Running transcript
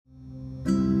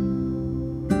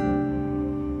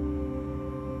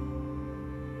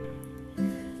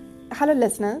Hello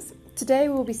listeners, today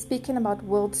we will be speaking about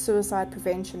World Suicide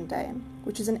Prevention Day,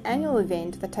 which is an annual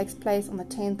event that takes place on the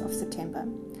 10th of September.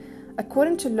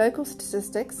 According to local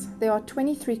statistics, there are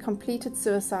 23 completed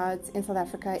suicides in South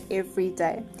Africa every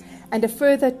day, and a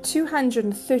further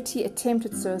 230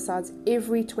 attempted suicides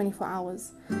every 24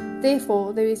 hours.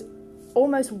 Therefore, there is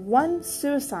almost one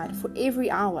suicide for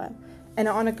every hour, and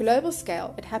on a global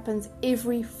scale, it happens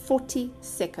every 40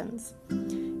 seconds.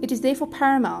 It is therefore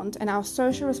paramount and our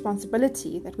social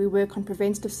responsibility that we work on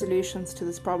preventative solutions to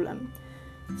this problem.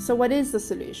 So what is the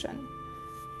solution?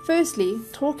 Firstly,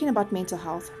 talking about mental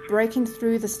health, breaking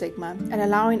through the stigma and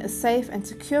allowing a safe and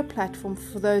secure platform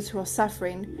for those who are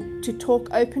suffering to talk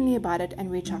openly about it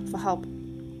and reach out for help.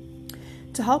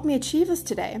 To help me achieve this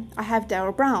today, I have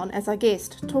Daryl Brown as our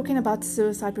guest, talking about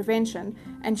suicide prevention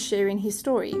and sharing his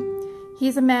story. He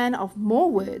is a man of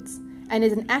more words and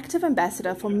is an active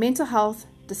ambassador for mental health,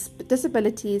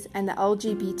 disabilities and the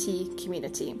LGBT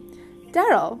community.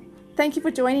 Daryl, thank you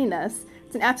for joining us.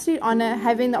 It's an absolute honor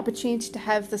having the opportunity to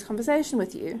have this conversation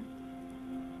with you.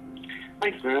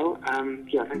 Thanks, Mel.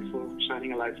 Thanks for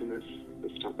shining a light on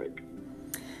this topic.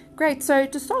 Great. So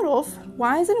to start off,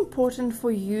 why is it important for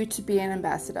you to be an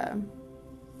ambassador?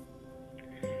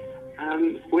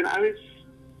 When I was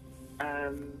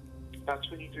about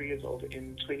 23 years old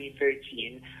in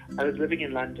 2013, I was living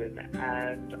in London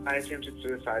and I attempted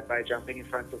suicide by jumping in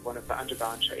front of one of the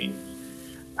underground trains.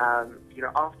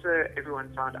 After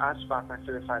everyone found out about my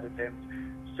suicide attempt,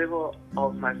 several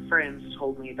of my friends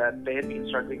told me that they had been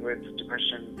struggling with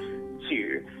depression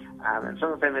too, and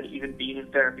some of them had even been in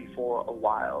therapy for a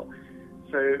while.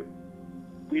 So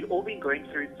we'd all been going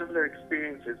through similar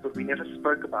experiences, but we never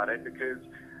spoke about it because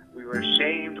we were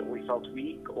ashamed, or we felt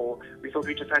weak, or we thought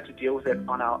we just had to deal with it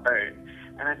on our own.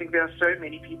 And I think there are so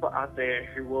many people out there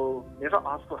who will never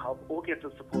ask for help or get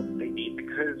the support that they need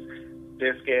because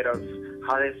they're scared of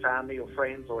how their family or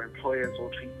friends or employers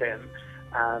will treat them.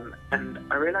 And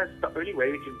I realized the only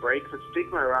way we can break the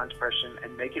stigma around depression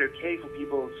and make it okay for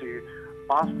people to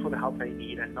ask for the help they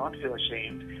need and not feel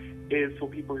ashamed is for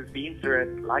people who've been through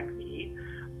it, like me,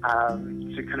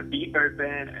 to kind of be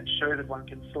open and show that one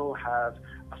can still have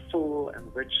a full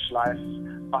and rich life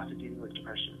after dealing with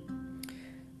depression.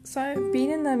 So, I've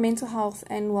been in the mental health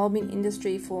and wellbeing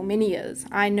industry for many years.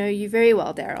 I know you very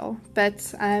well, Daryl,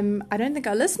 but I don't think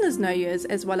our listeners know you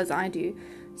as well as I do.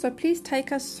 So please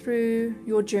take us through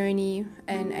your journey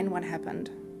and what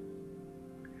happened.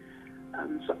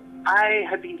 So I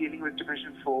had been dealing with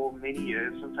depression for many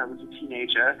years, since I was a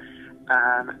teenager,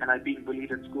 and I'd been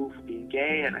bullied at school for being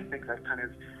gay, and I think that kind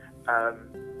of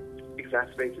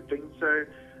exacerbated things. So,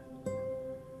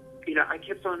 I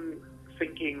kept on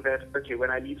thinking that, okay,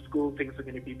 when I leave school, things are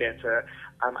going to be better.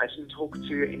 I didn't talk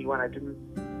to anyone. I didn't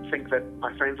think that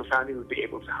my friends or family would be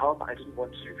able to help. I didn't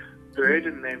want to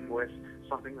burden them with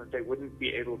something that they wouldn't be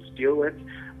able to deal with.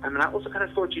 And I also kind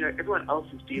of thought, everyone else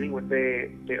is dealing with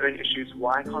their own issues.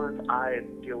 Why can't I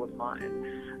deal with mine?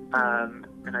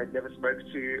 And I never spoke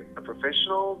to a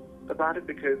professional about it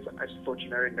because I just thought,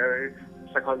 no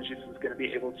psychologist is going to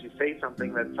be able to say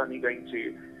something that's suddenly going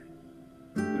to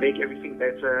make everything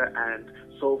better and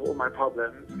solve all my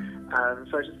problems.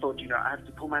 So I just thought, I have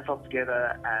to pull myself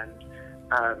together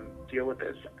and deal with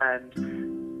this. And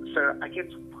so I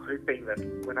kept hoping that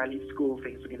when I leave school,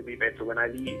 things are going to be better. When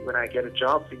I get a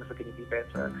job, things are going to be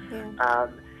better. Yeah.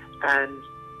 And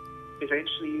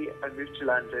eventually I moved to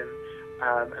London,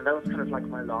 and that was kind of like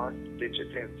my last ditch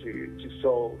attempt to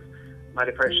solve my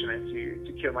depression and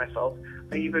to cure myself.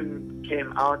 I even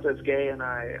came out as gay, and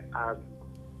I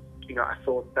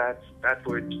thought that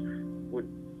would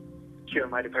cure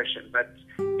my depression, but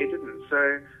it didn't.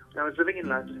 So when I was living in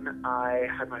London, I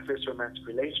had my first romantic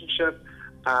relationship,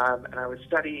 and I was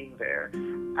studying there,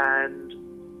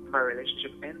 and my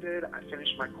relationship ended. I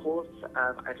finished my course.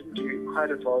 I didn't do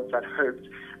quite as well as I'd hoped,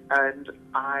 and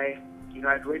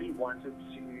I'd really wanted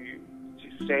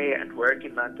to stay and work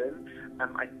in London.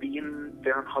 I'd been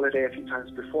there on holiday a few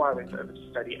times before I went over to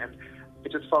study, and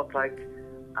it just felt like,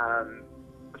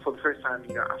 for the first time,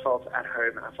 I felt at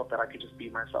home and I felt that I could just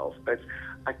be myself. But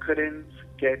I couldn't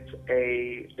get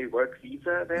a work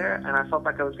visa there, and I felt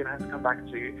like I was going to have to come back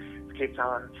to Cape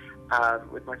Town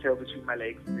with my tail between my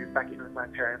legs, move back in with my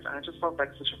parents, and I just felt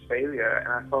like such a failure,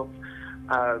 and I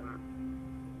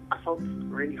felt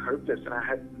really hopeless, and I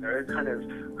had no kind of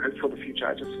hope for the future.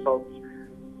 I just felt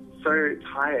so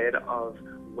tired of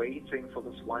waiting for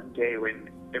this one day when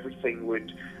everything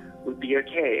would be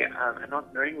okay, and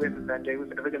not knowing whether that day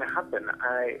was ever going to happen.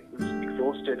 I was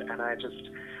exhausted, and I just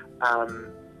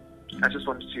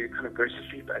wanted to kind of go to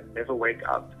sleep and never wake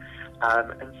up.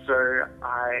 And so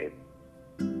I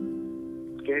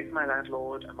gave my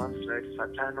landlord a month's notice. I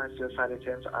planned my suicide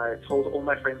attempt. I told all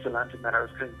my friends in London that I was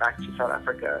coming back to South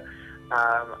Africa.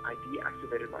 I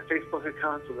deactivated my Facebook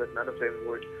account so that none of them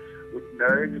would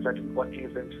know, because I didn't want any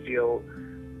of them to feel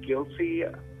guilty.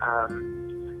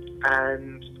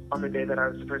 And on the day that I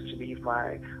was supposed to leave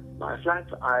my flat,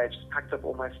 I just packed up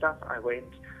all my stuff. I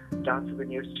went down to the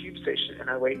nearest tube station and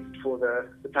I waited for the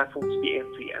platform to be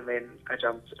empty, and then I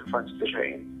jumped in front of the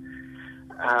train.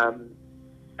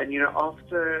 And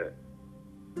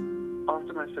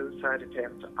after my suicide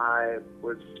attempt, I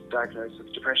was diagnosed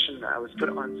with depression. I was put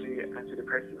onto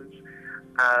antidepressants,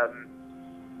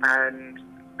 and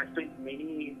I spent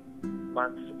many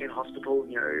months in hospital,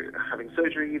 having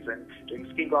surgeries and doing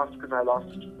skin grafts because I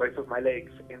lost both of my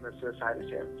legs in the suicide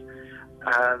attempt.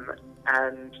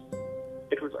 And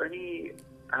it was only,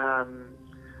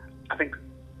 I think,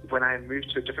 when I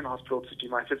moved to a different hospital to do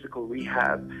my physical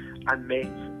rehab, I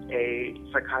met a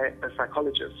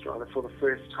psychologist for the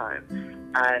first time.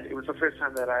 And it was the first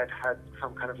time that I had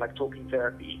some kind of talking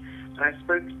therapy. And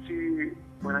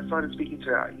when I started speaking to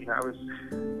her, I was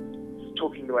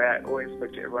talking the way I always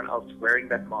spoke to everyone else, wearing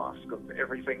that mask of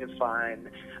everything is fine,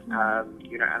 and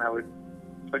I would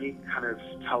only kind of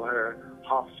tell her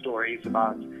half stories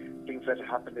about things that had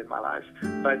happened in my life.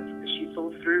 But she saw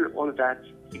through all of that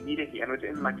immediately, and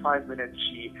within 5 minutes,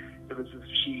 it was as if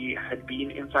she had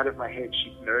been inside of my head.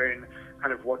 She'd known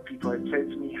kind of what people had said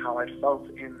to me, how I'd felt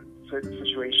in certain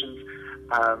situations,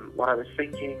 what I was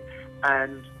thinking,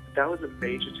 and that was a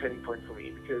major turning point for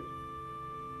me because,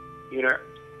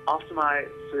 after my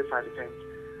suicide attempt,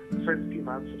 the first few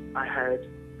months, I had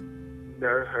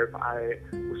no hope. I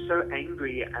was so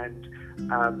angry and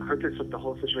hopeless with the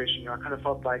whole situation. I kind of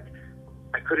felt like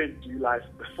I couldn't do life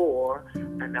before,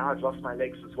 and now I've lost my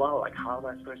legs as well. How am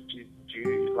I supposed to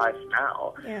do life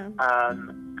now? Yeah.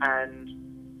 And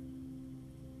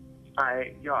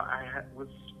I was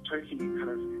totally kind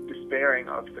of despairing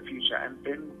of the future. And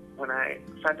then when I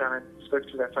sat down and spoke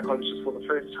to that psychologist for the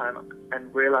first time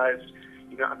and realized,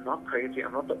 I'm not crazy.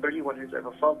 I'm not the only one who's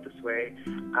ever felt this way.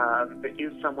 There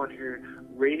is someone who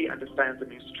really understands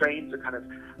and who's trained to kind of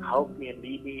help me and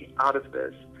lead me out of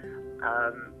this.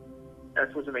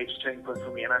 That was a major turning point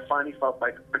for me, and I finally felt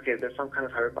like, okay, there's some kind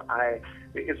of hope.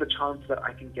 There is a chance that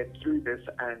I can get through this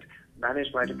and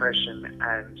manage my depression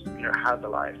and have a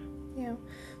life. Yeah.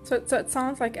 So it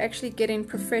sounds like actually getting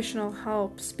professional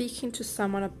help, speaking to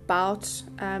someone about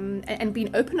and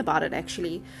being open about it,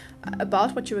 actually,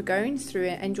 about what you were going through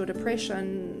and your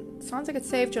depression, sounds like it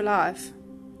saved your life.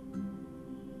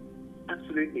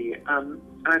 Absolutely. And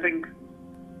I think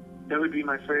that would be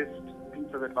my first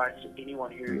piece of advice to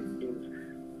anyone who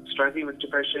is struggling with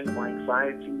depression or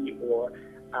anxiety or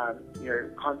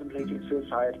contemplating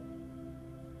suicide,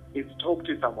 is talk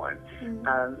to someone.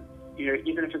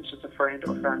 Even if it's just a friend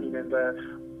or family member,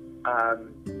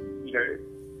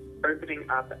 opening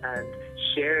up and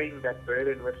sharing that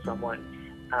burden with someone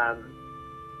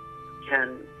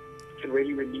can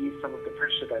really relieve some of the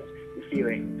pressure that you're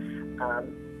feeling.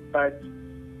 But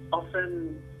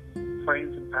often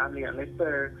friends and family, unless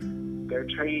they're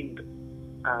trained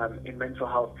in mental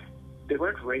health, they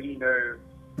won't really know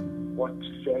what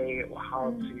to say or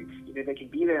how to. They can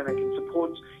be there and they can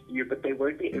support you, but they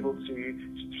won't be able to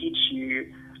teach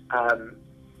you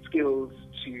skills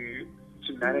to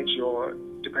manage your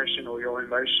depression or your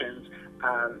emotions,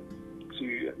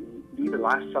 to lead a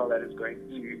lifestyle that is going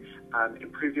to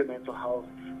improve your mental health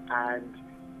and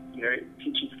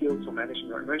teach you skills for managing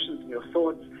your emotions and your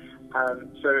thoughts.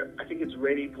 So I think it's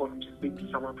really important to speak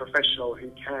to someone professional who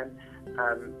can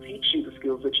teach you the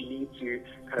skills that you need to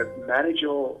kind of manage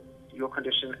your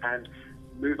condition and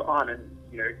move on and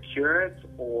cure it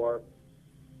or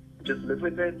just live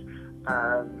with it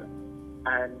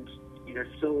and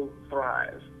still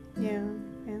thrive. Yeah.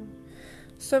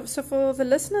 So for the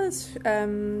listeners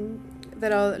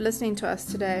that are listening to us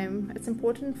today, it's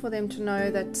important for them to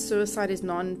know that suicide is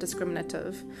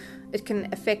non-discriminative. It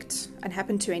can affect and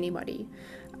happen to anybody,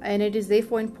 and it is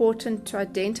therefore important to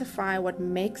identify what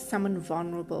makes someone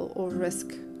vulnerable or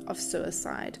risk of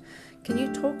suicide. Can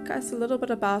you talk to us a little bit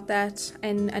about that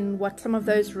and what some of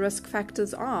those risk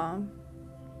factors are?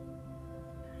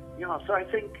 Yeah, so I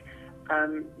think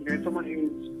someone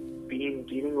who's been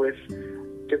dealing with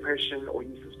depression, or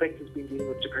you suspect has been dealing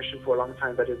with depression for a long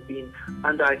time but has been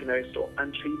undiagnosed or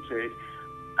untreated,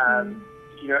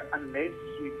 unless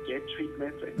you get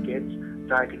treatment and get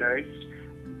diagnosed,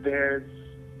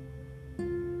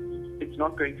 it's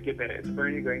not going to get better. It's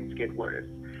only going to get worse.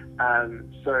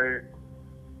 So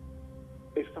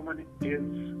if someone is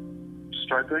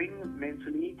struggling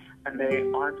mentally and they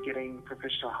aren't getting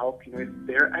professional help,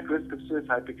 they're at risk of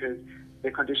suicide because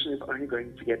their condition is only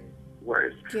going to get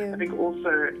worse. Yeah. I think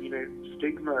also,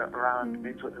 stigma around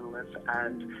mental illness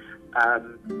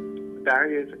and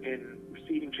barriers in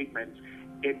receiving treatment,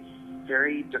 it's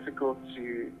very difficult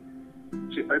to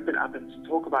open up and to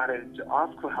talk about it and to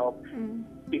ask for help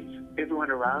if everyone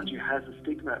around you has a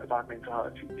stigma about mental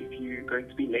health. If you're going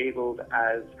to be labeled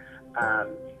as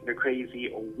crazy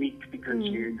or weak because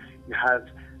you have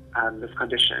this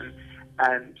condition.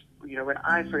 And when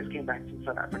I first came back to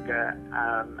South Africa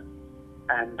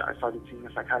and I started seeing a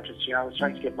psychiatrist, I was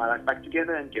trying to get my life back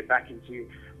together and get back into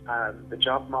the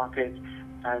job market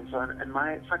and so on. And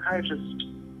my psychiatrist,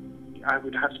 I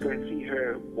would have to go and see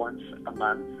her once a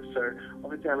month. So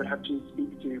obviously I would have to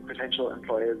speak to potential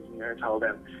employers, tell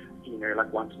them,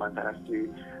 like once a month I have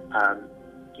to,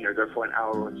 go for an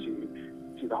hour or two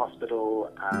to the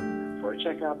hospital for a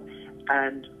checkup.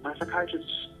 And my psychiatrist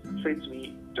said to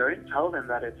me, don't tell them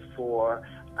that it's for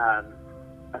a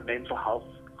mental health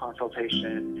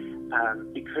consultation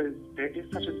because there is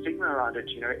such a stigma around it.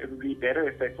 It would be better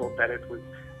if they thought that it was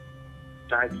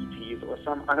diabetes or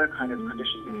some other kind of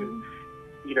condition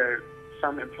because,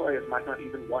 some employers might not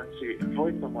even want to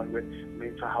employ someone with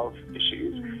mental health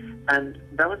issues. And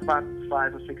that was about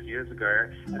 5 or 6 years ago.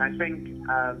 And I think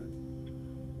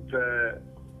the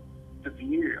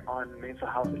view on mental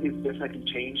health is definitely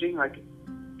changing. Like,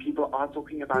 people are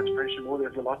talking about depression more.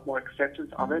 There's a lot more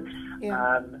acceptance of it.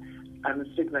 Yeah. And the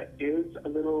stigma is a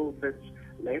little bit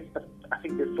less, but I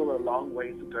think there's still a long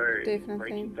way to go in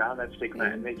breaking down that stigma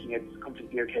and making it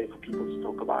completely okay for people to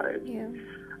talk about it. Yeah.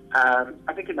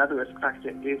 I think another risk factor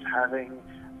is having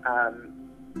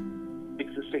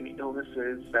existing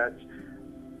illnesses that,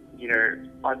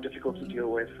 are difficult to deal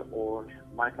with or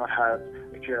might not have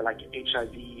a cure, like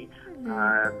HIV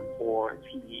or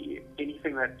TB,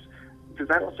 anything that, because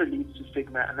that also leads to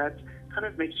stigma, and that kind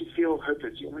of makes you feel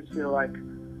hopeless. You almost feel like,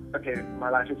 okay, my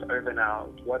life is over now.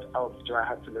 What else do I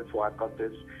have to live for? I've got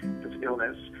this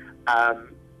illness,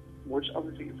 which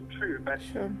obviously isn't true, but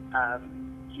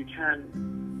you can,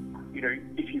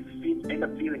 if you end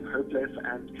up feeling hopeless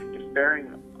and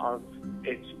despairing of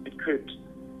it, it could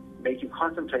make you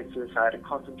contemplate suicide and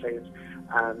contemplate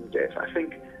death. I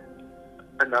think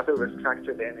another risk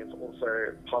factor then is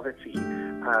also poverty.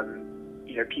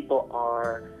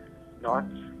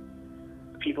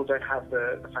 People don't have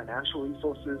the financial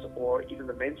resources or even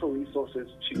the mental resources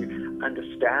to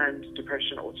understand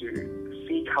depression or to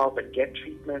seek help and get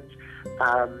treatment.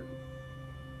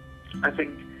 I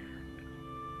think,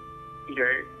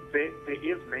 there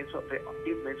is mental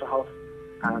health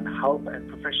help and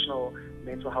professional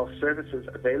mental health services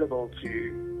available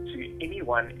to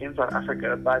anyone in South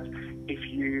Africa, but if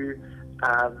you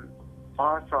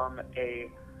are from a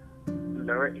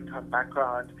lower income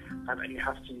background and you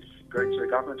have to go to a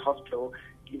government hospital,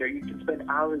 you can spend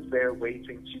hours there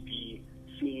waiting to be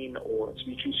seen or to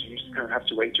be treated. You just kind of have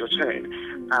to wait your turn,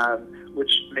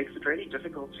 which makes it really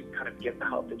difficult to kind of get the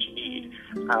help that you need.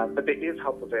 But there is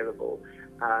help available.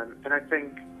 And I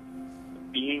think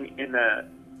being in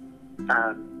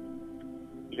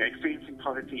experiencing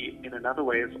poverty in another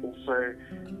way is also,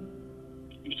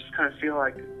 you just kind of feel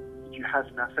like you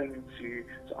have nothing to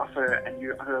offer, and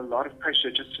you're under a lot of pressure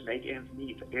just to make ends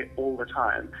meet all the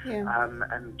time. Yeah.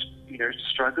 And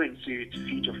struggling to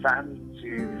feed your family,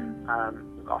 to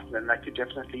look after them, that could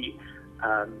definitely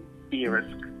be a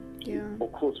risk, or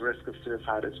cause a risk of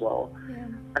suicide as well. Yeah.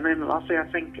 And then lastly, I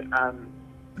think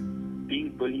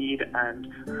being bullied and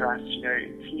harassed,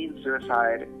 teen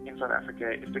suicide in South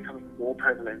Africa is becoming more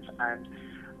prevalent, and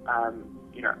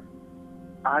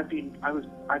I've been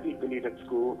bullied at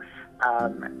school,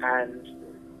 and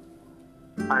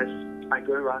I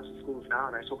go around to schools now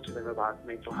and I talk to them about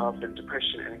mental health and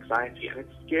depression and anxiety, and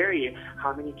it's scary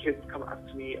how many kids come up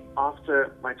to me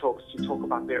after my talks to talk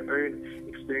about their own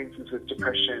experiences with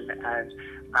depression and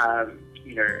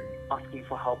asking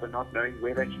for help and not knowing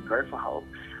where they can go for help.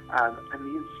 And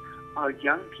these are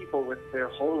young people with their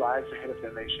whole lives ahead of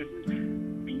them. They shouldn't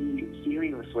be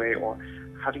feeling this way or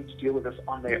having to deal with this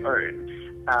on their own.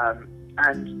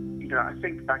 And I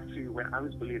think back to when I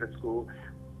was bullied at school,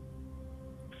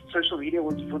 social media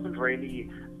wasn't really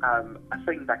a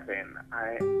thing back then.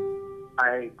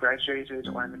 I graduated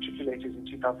or I matriculated in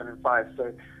 2005,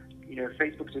 so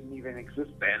Facebook didn't even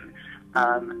exist then.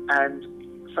 And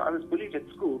so I was bullied at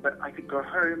school, but I could go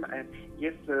home and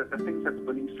yes, the things that the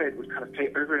bully said would kind of play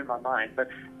over in my mind, but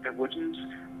it wouldn't.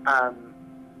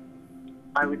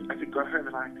 I could go home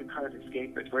and I could kind of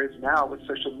escape it. Whereas now with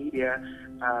social media,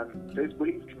 those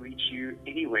bullies can reach you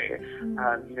anywhere.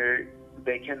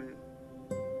 They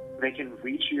can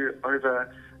reach you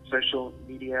over social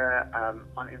media,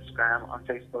 on Instagram, on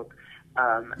Facebook,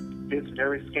 there's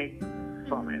no escape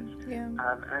from it. Yeah. And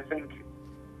I think,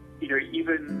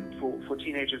 even for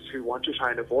teenagers who want to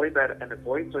try and avoid that and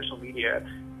avoid social media,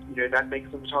 that makes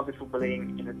them target for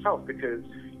bullying in itself, because,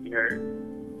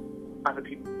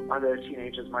 other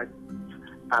teenagers might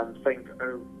think,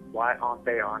 oh, why aren't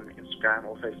they on Instagram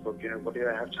or Facebook? What do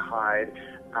they have to hide?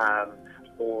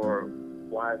 Or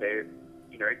why are they,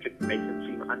 it could make them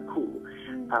seem uncool,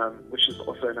 which is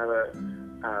also another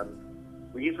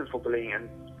reason for bullying and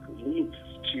leads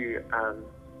to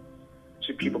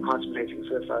people contemplating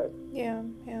suicide. Yeah.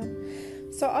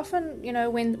 So often,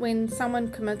 when someone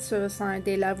commits suicide,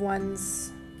 their loved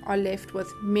ones are left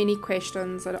with many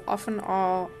questions that often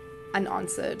are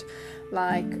unanswered,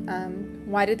 like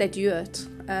why did they do it?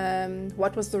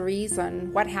 What was the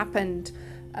reason? What happened?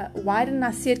 Why didn't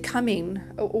I see it coming?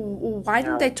 Or why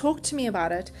didn't they talk to me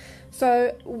about it?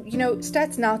 So,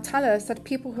 stats now tell us that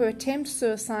people who attempt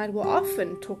suicide will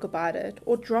often talk about it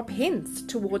or drop hints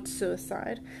towards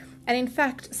suicide. And in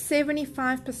fact,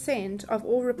 75% of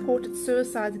all reported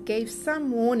suicides gave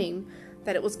some warning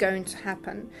that it was going to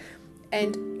happen.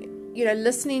 And,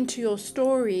 listening to your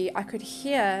story, I could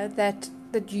hear that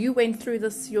you went through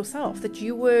this yourself, that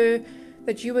you were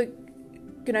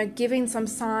giving some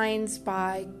signs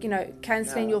by,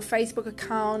 cancelling your Facebook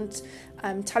account,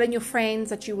 telling your friends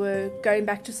that you were going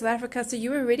back to South Africa. So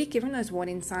you were already giving those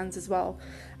warning signs as well.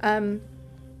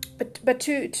 But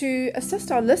to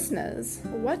assist our listeners,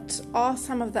 what are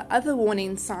some of the other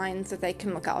warning signs that they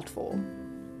can look out for?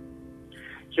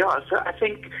 Yeah, so I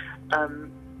think,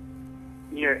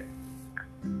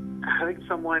 having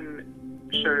someone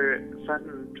show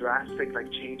sudden drastic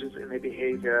changes in their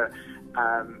behavior,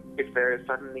 if they're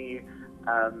suddenly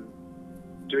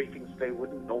doing things they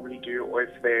wouldn't normally do, or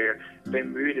if their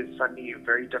mood is suddenly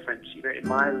very different. In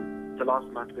the last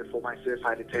month before my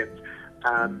suicide attempt,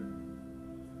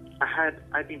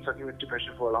 I'd been struggling with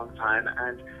depression for a long time,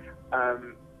 and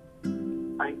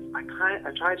I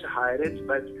tried to hide it,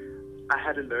 but I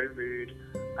had a low mood.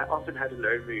 I often had a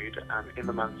low mood in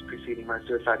the months preceding my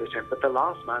suicide attempt. But the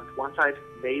last month, once I'd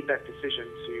made that decision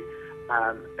to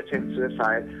attempt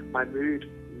suicide, my mood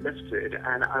lifted,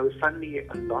 and I was suddenly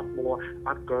a lot more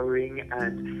outgoing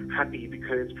and happy,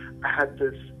 because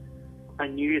I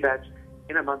knew that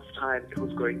in a month's time it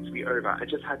was going to be over. I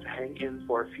just had to hang in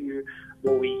for a few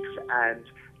more weeks, and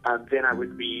then I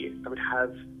would be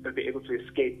able to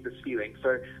escape this feeling.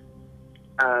 So,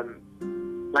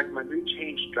 my mood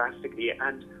changed drastically,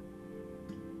 and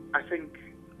I think,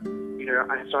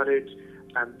 I started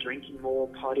drinking more,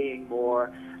 partying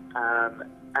more,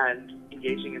 and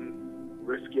engaging in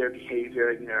riskier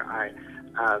behavior. I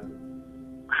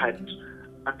had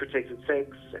unprotected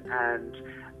sex, and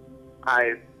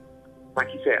I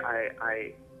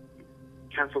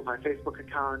cancelled my Facebook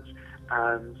account.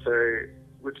 So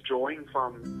withdrawing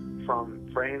from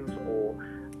friends or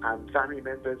family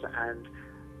members, and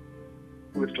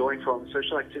withdrawing from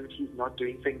social activities, not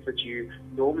doing things that you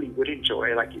normally would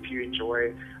enjoy. Like if you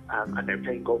enjoy,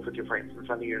 playing golf with your friends, and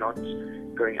suddenly you're not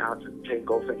going out and playing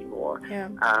golf anymore. Yeah.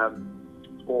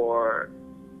 Or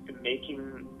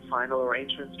making final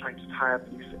arrangements, trying to tie up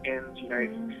loose ends.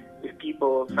 If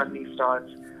people suddenly start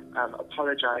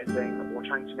apologizing or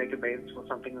trying to make amends for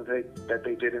something that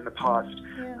they did in the past,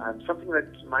 something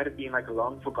that might have been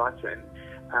long forgotten.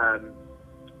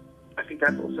 I think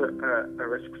that's also a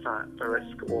risk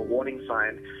or warning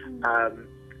sign,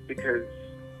 because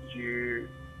you're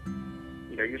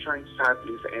trying to tie up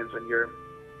loose ends, and you're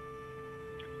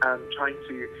trying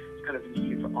to kind of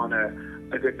leave on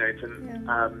a good note. And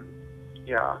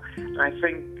and I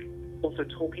think also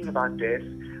talking about death,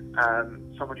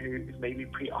 someone who is maybe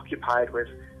preoccupied with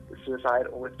suicide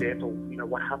or with death, or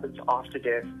what happens after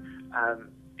death,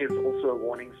 is also a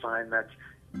warning sign that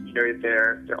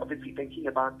they're obviously thinking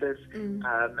about this,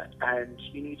 and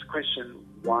you need to question,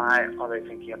 why are they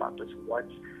thinking about this? What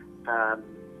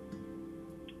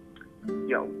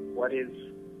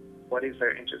is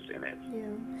their interest in it?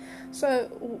 Yeah. So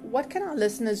what can our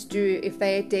listeners do if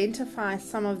they identify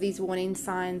some of these warning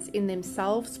signs in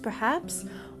themselves, perhaps,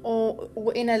 or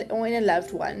in a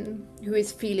loved one who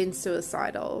is feeling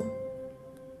suicidal?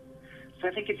 So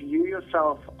I think if you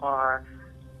yourself are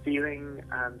feeling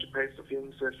depressed or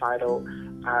feeling suicidal,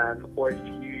 or if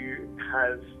you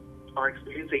are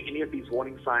experiencing any of these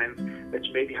warning signs that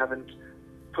you maybe haven't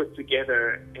put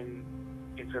together in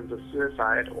terms of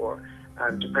suicide or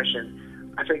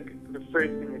depression, I think the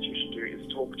first thing that you should do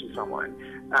is talk to someone,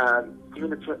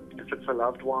 even if it's a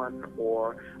loved one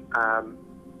or a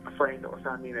friend or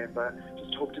family member.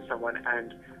 Just talk to someone,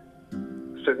 and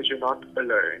so that you're not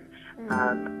alone,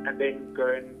 and then go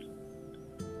and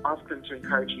ask them to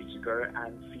encourage you to go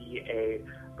and see a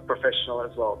professional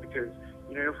as well, because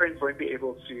your friends won't be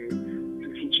able to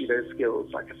teach you those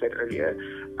skills, like I said earlier,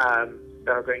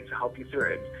 that are going to help you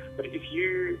through it. But if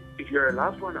you're a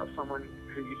loved one of someone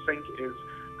who you think is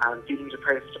feeling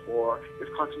depressed or is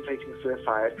contemplating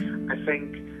suicide, I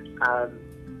think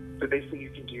the best thing you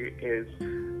can do is,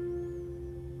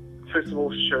 first of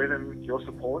all, show them your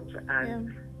support.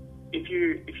 And if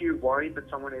you're worried that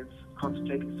someone is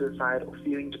contemplating suicide or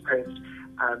feeling depressed,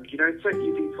 it's so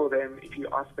easy for them, if you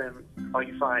ask them, are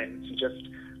you fine, to just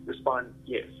respond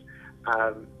yes.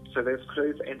 So there's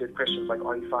closed-ended questions like,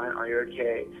 are you fine, are you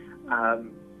okay?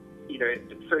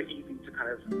 It's so easy to kind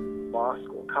of mask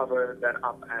or cover that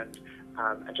up and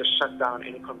just shut down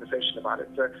any conversation about it.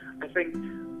 So I think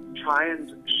try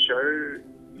and show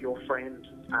your friend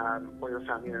or your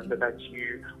family member that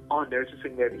you are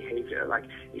noticing their behavior. Like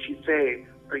if you say,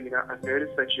 I've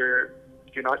noticed that you're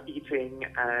not eating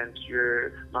and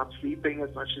you're not sleeping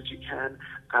as much as you can,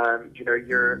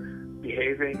 you're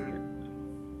behaving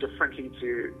differently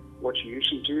to what you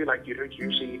usually do, like you don't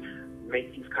usually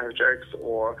make these kind of jokes,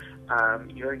 or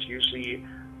you're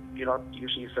not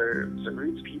usually so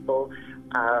rude to people.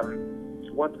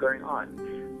 What's going on?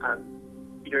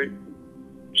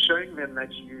 Showing them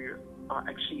that you are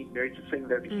actually noticing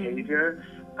their behavior,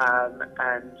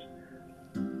 and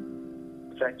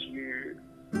that you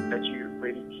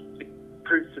really, it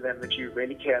proves to them that you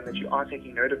really care and that you are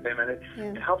taking note of them, and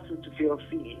it helps them to feel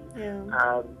seen.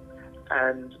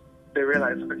 And they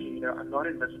realize, okay, I'm not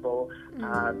invisible.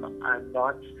 I'm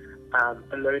not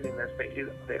alone in this.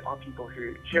 There are people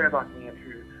who care about me and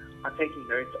who are taking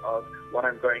note of what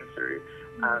I'm going through.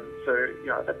 So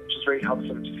that just really helps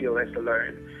them to feel less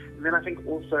alone. And then I think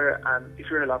also, if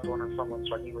you're a loved one of someone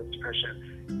struggling with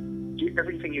depression, do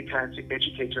everything you can to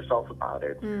educate yourself about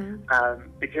it,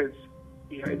 because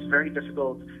it's very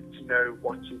difficult to know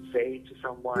what to say to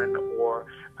someone, or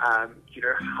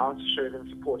how to show them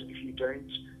support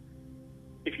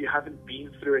if you haven't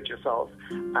been through it yourself.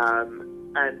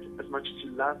 And as much as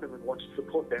you love them and want to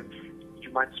support them,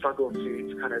 you might struggle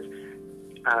to kind of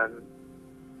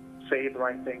say the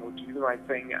right thing or do the right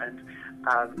thing. And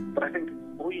but I think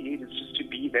all you need is just to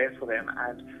be there for them,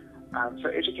 and so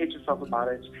educate yourself about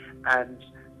it, and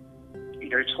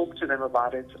talk to them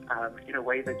about it in a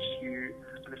way that you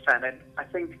understand. And I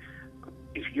think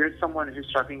if you're someone who's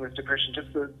struggling with depression,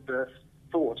 just the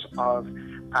thought of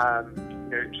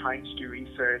trying to do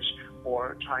research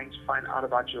or trying to find out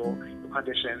about your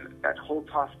condition, that whole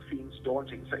task seems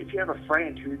daunting. So if you have a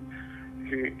friend who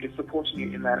is supporting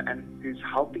you in that and who's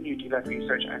helping you do that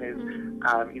research and is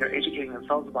educating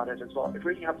themselves about it as well, it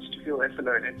really helps you to feel less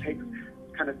alone. It takes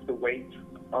kind of the weight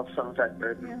of some of that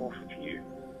burden off of you.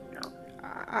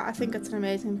 I think it's an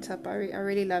amazing tip. I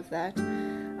really love that.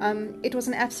 It was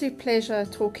an absolute pleasure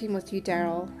talking with you,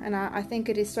 Daryl, and I think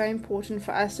it is so important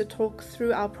for us to talk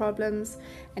through our problems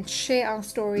and share our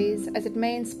stories, as it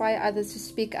may inspire others to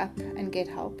speak up and get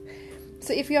help.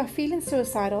 So if you are feeling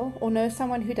suicidal or know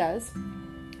someone who does,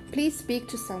 please speak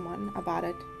to someone about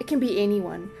it. It can be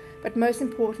anyone, but most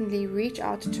importantly, reach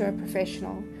out to a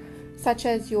professional, such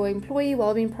as your employee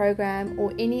wellbeing program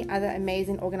or any other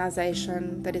amazing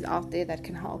organization that is out there that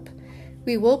can help.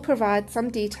 We will provide some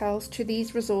details to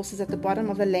these resources at the bottom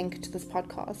of the link to this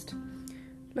podcast.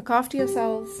 Look after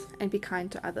yourselves and be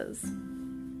kind to others.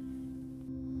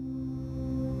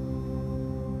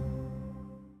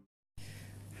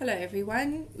 Hello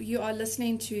everyone, you are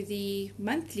listening to the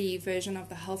monthly version of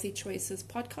the Healthy Choices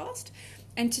podcast,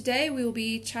 and today we will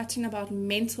be chatting about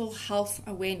mental health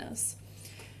awareness.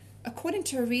 According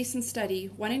to a recent study,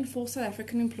 1 in 4 South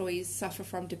African employees suffer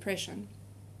from depression.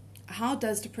 How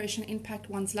does depression impact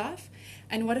one's life,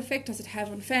 and what effect does it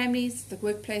have on families, the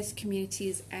workplace,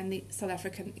 communities, and the South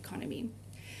African economy?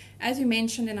 As we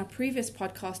mentioned in our previous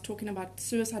podcast talking about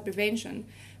suicide prevention,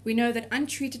 we know that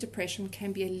untreated depression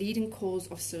can be a leading cause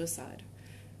of suicide.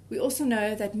 We also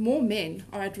know that more men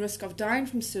are at risk of dying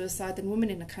from suicide than women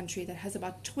in a country that has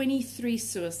about 23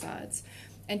 suicides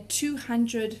and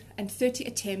 230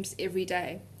 attempts every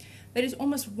day. That is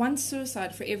almost 1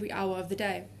 suicide for every hour of the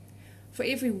day. For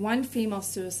every 1 female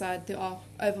suicide, there are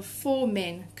over 4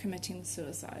 men committing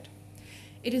suicide.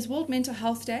 It is World Mental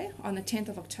Health Day on the 10th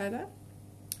of October,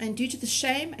 and due to the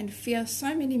shame and fear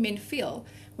so many men feel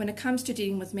when it comes to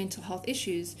dealing with mental health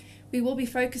issues, we will be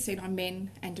focusing on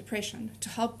men and depression to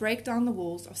help break down the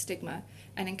walls of stigma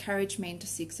and encourage men to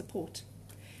seek support.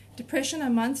 Depression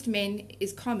amongst men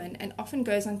is common and often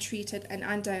goes untreated and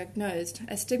undiagnosed,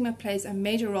 as stigma plays a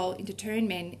major role in deterring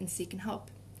men in seeking help.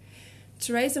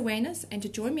 To raise awareness and to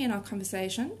join me in our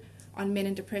conversation on men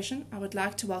and depression, I would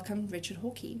like to welcome Richard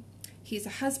Hawkey. He's a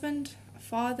husband, a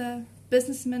father,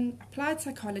 businessman, applied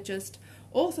psychologist,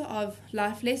 author of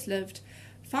Life Less Lived,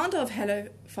 founder of Hello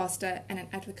Foster, and an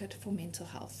advocate for mental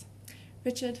health.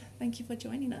 Richard, thank you for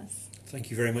joining us. Thank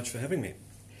you very much for having me.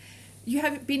 You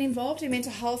have been involved in the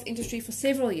mental health industry for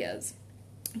several years.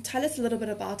 Tell us a little bit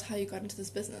about how you got into this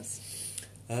business.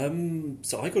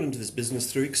 So I got into this business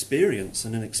through experience,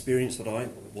 and an experience that I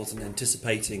wasn't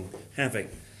anticipating having.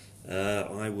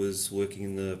 I was working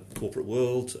in the corporate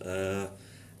world,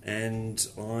 and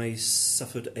I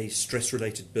suffered a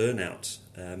stress-related burnout,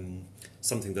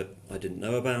 something that I didn't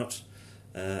know about,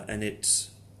 and it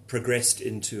progressed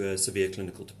into a severe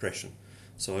clinical depression.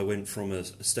 So I went from a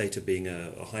state of being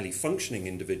a highly functioning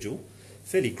individual,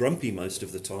 fairly grumpy most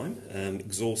of the time,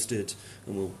 exhausted,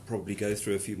 and we'll probably go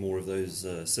through a few more of those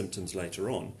symptoms later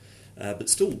on, but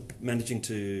still managing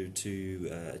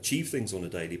to achieve things on a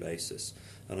daily basis.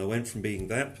 And I went from being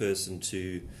that person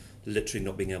to literally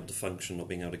not being able to function, not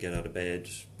being able to get out of bed,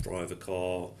 drive a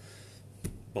car,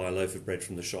 buy a loaf of bread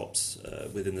from the shops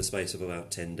within the space of about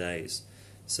 10 days.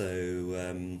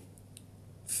 So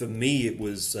for me it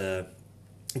was a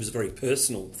very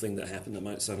personal thing that happened. That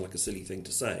might sound like a silly thing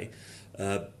to say,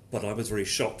 but I was very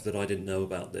shocked that I didn't know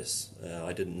about this.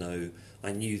 I didn't know.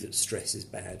 I knew that stress is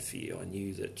bad for you. I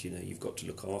knew that you've got to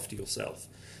look after yourself,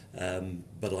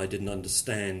 but I didn't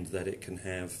understand that it can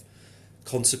have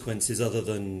consequences other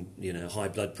than high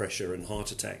blood pressure and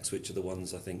heart attacks, which are the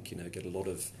ones I think get a lot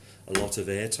of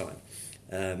airtime.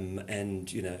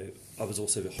 And I was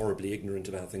also horribly ignorant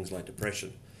about things like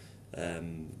depression.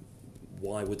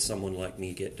 Why would someone like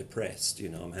me get depressed?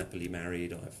 I'm happily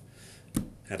married, I've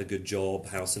had a good job,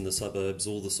 house in the suburbs,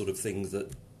 all the sort of things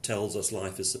that tells us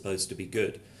life is supposed to be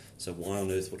good. So why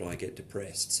on earth would I get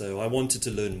depressed? So I wanted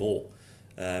to learn more,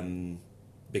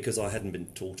 because I hadn't been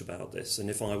taught about this. And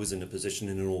if I was in a position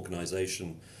in an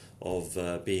organisation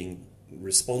of being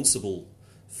responsible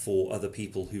for other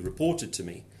people who reported to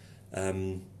me,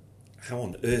 how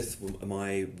on earth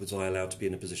was I allowed to be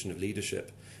in a position of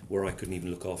leadership where I couldn't even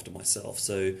look after myself?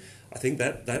 So I think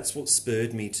that's what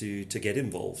spurred me to get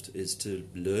involved, is to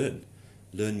learn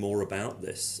more about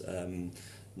this,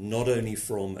 not only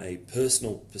from a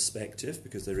personal perspective,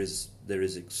 because there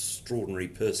is extraordinary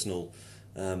personal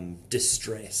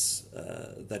distress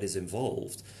that is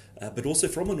involved, but also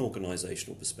from an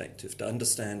organisational perspective, to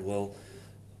understand, well,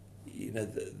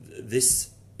 this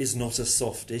is not a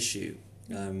soft issue.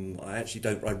 I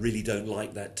really don't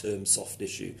like that term, soft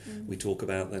issue. We talk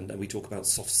about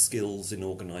soft skills in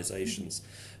organisations.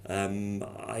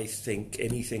 I think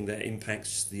anything that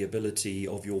impacts the ability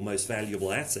of your most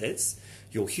valuable assets,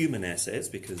 your human assets,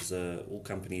 because all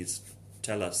companies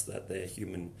tell us that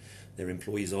their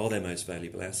employees are their most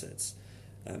valuable assets.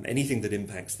 Anything that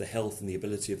impacts the health and the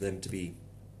ability of them to be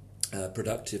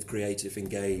productive, creative,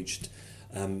 engaged,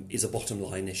 is a bottom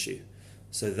line issue.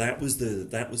 So that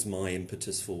was my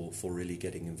impetus for really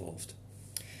getting involved.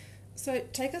 So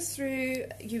take us through,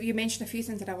 you mentioned a few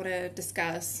things that I want to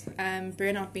discuss,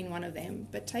 burnout being one of them,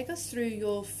 but take us through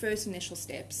your first initial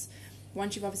steps.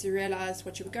 Once you've obviously realised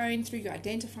what you were going through, you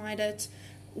identified it,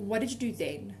 what did you do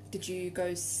then? Did you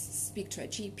go speak to a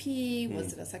GP?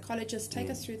 Was it a psychologist? Take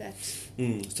us through that.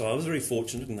 So I was very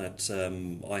fortunate in that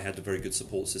I had a very good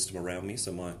support system around me.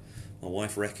 So my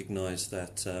wife recognised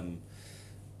that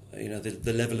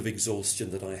the level of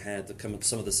exhaustion that I had,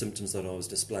 some of the symptoms that I was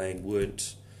displaying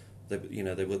weren't, they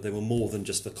were more than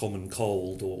just the common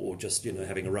cold or just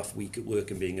having a rough week at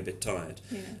work and being a bit tired.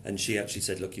 Yeah. And she actually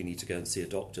said, look, you need to go and see a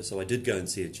doctor. So I did go and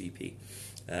see a GP.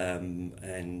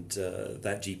 And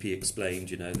that GP explained,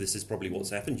 this is probably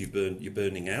what's happened. You're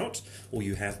burning out, or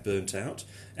you have burnt out,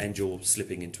 and you're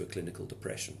slipping into a clinical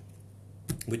depression,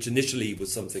 which initially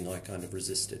was something I kind of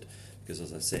resisted, because,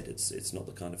 as I said, it's not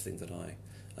the kind of thing that I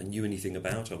knew anything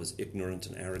about. I was ignorant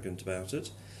and arrogant about it.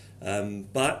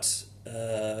 But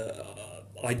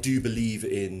I do believe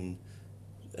in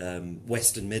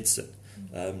Western medicine,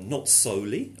 not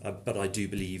solely, but I do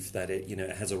believe that it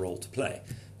has a role to play.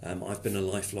 I've been a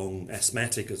lifelong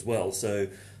asthmatic as well, so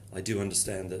I do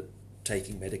understand that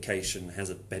taking medication has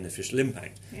a beneficial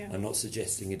impact. Yeah. I'm not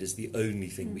suggesting it is the only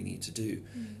thing we need to do.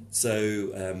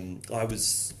 So I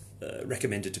was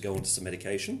recommended to go onto some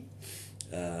medication.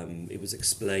 It was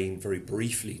explained very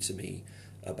briefly to me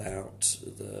about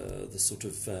the sort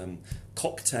of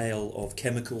cocktail of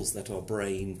chemicals that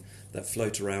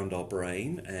float around our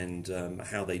brain, and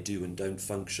how they do and don't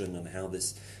function, and how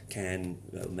this can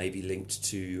may be linked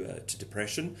to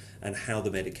depression, and how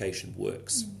the medication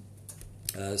works.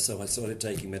 So I started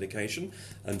taking medication.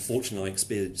 Unfortunately, I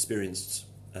experienced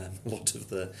a lot of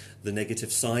the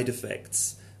negative side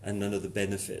effects and none of the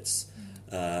benefits.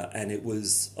 And it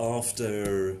was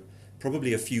after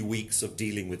probably a few weeks of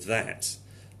dealing with that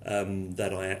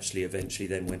that I actually eventually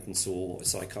then went and saw a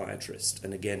psychiatrist.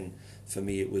 And again, for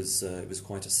me, it was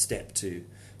quite a step to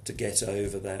get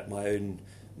over that, my own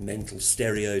mental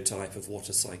stereotype of what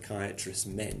a psychiatrist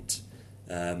meant.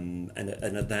 And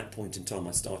at that point in time,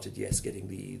 I started, getting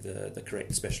the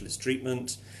correct specialist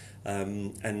treatment.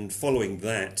 And following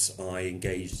that, I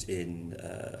engaged in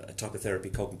a type of therapy,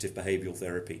 cognitive behavioural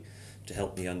therapy, to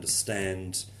help me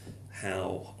understand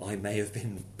how I may have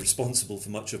been responsible for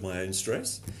much of my own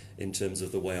stress in terms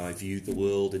of the way I viewed the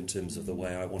world, in terms of the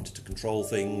way I wanted to control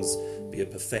things, be a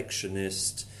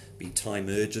perfectionist, be time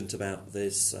urgent about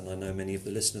this. And I know many of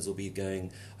the listeners will be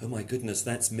going, oh my goodness,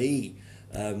 that's me.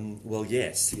 Well,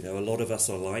 yes, a lot of us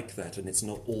are like that, and it's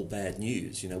not all bad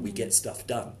news. We get stuff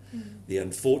done. The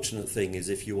unfortunate thing is,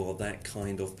 if you are that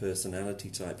kind of personality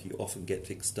type, you often get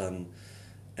things done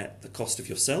at the cost of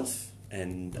yourself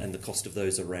and the cost of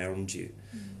those around you.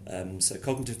 So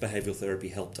cognitive behavioural therapy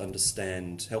helped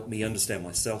me understand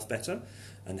myself better,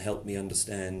 and helped me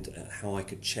understand how I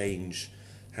could change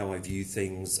how I view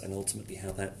things, and ultimately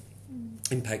how that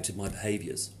impacted my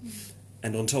behaviours.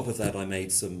 And on top of that, I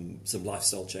made some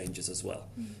lifestyle changes as well.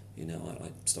 I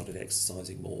started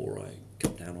exercising more, I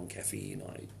cut down on caffeine,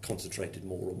 I concentrated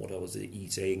more on what I was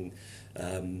eating,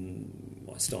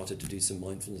 I started to do some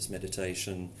mindfulness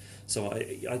meditation. So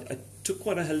I took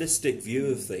quite a holistic view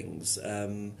of things,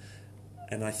 and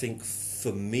I think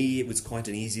for me it was quite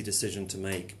an easy decision to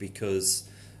make, because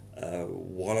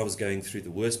while I was going through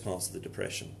the worst parts of the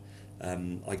depression,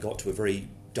 I got to a very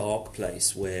dark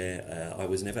place where I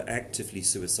was never actively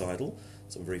suicidal,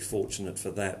 so I'm very fortunate for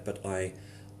that, but I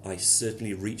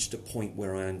certainly reached a point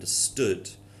where I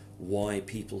understood why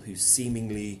people who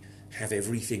seemingly have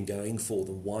everything going for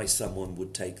them, why someone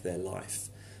would take their life.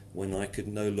 When I could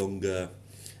no longer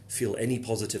feel any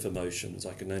positive emotions,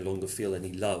 I could no longer feel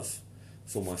any love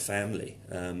for my family,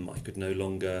 I could no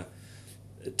longer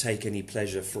take any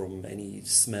pleasure from any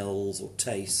smells or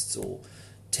tastes or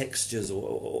textures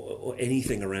or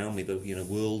anything around me. The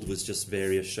world was just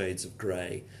various shades of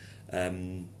grey.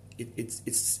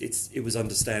 It was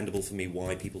understandable for me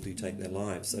why people do take their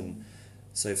lives, and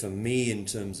so for me, in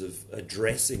terms of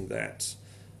addressing that,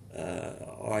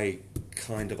 I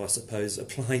I suppose,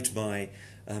 applied my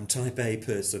type A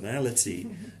personality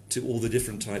to all the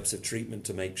different types of treatment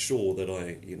to make sure that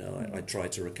I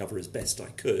tried to recover as best I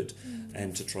could,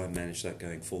 and to try and manage that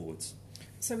going forwards.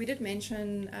 So we did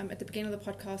mention at the beginning of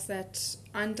the podcast that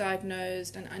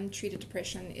undiagnosed and untreated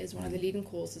depression is one of the leading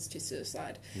causes to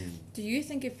suicide. Do you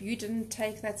think if you didn't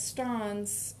take that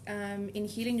stance in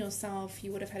healing yourself,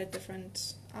 you would have had a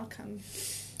different outcome?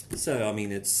 So, I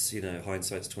mean, it's,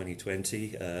 hindsight's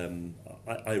 2020.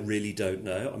 I really don't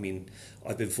know. I mean,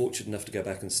 I've been fortunate enough to go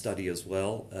back and study as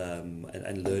well,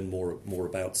 and learn more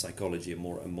about psychology and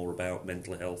more about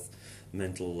mental health,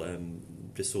 mental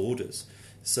disorders.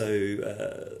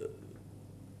 So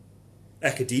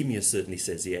academia certainly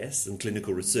says yes, and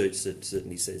clinical research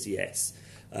certainly says yes.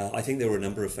 I think there were a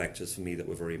number of factors for me that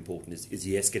were very important. Is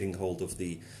yes, getting hold of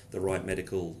the right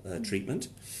medical treatment,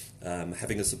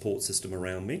 having a support system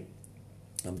around me.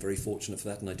 I'm very fortunate for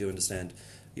that, and I do understand,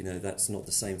 that's not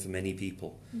the same for many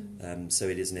people. So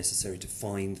it is necessary to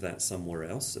find that somewhere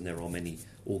else, and there are many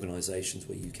organisations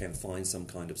where you can find some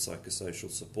kind of psychosocial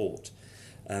support.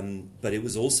 But it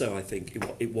was also, I think,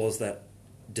 it was that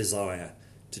desire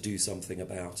to do something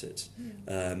about it.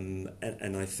 And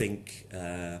I think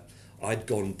I'd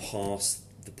gone past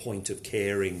the point of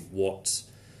caring what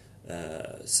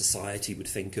society would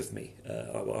think of me.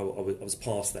 I was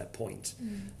past that point.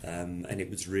 And it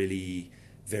was really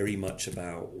very much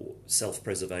about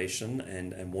self-preservation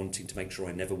and wanting to make sure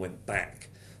I never went back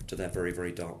to that very,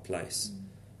 very dark place.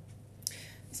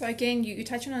 So again, you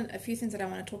touch on a few things that I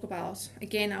want to talk about.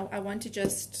 Again, I want to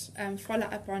just follow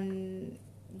up on,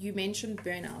 you mentioned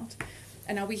burnout.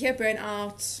 And now we hear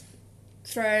burnout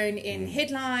thrown in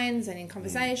headlines and in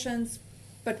conversations,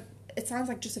 but it sounds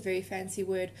like just a very fancy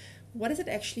word. What does it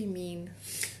actually mean?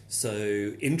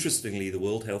 So interestingly, the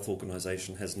World Health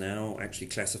Organization has now actually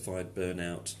classified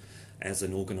burnout as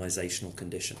an organizational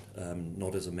condition,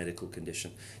 not as a medical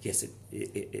condition. Yes,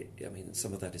 I mean,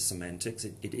 some of that is semantics.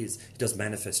 It does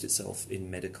manifest itself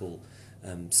in medical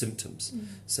symptoms.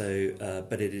 So,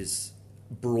 but it is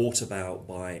brought about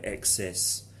by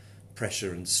excess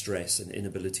pressure and stress and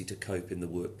inability to cope in the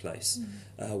workplace,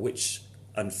 which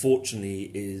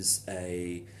unfortunately is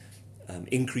a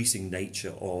increasing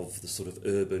nature of the sort of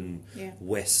urban,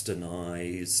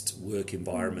 westernized work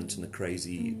environment and the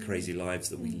crazy lives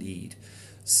that we lead.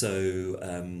 So,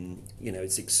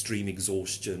 it's extreme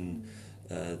exhaustion,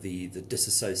 the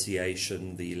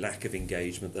disassociation, the lack of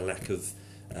engagement, the lack of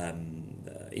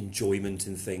enjoyment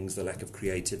in things, the lack of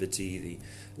creativity, the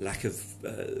lack of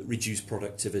reduced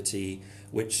productivity,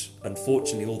 which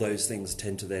unfortunately all those things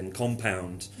tend to then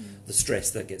compound the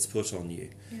stress that gets put on you.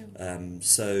 Yeah.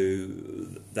 So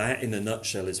that in a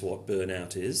nutshell is what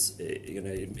burnout is.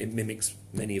 It mimics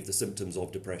many of the symptoms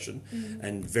of depression,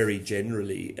 and very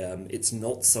generally it's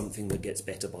not something that gets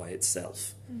better by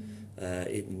itself.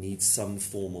 It needs some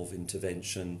form of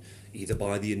intervention, either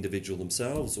by the individual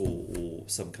themselves or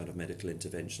some kind of medical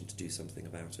intervention to do something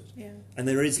about it. Yeah. And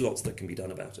there is lots that can be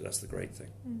done about it. That's the great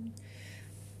thing.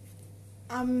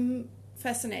 I'm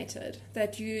fascinated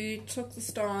that you took the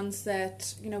stance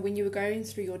that, when you were going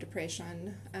through your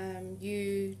depression,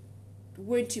 you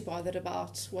weren't too bothered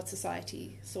about what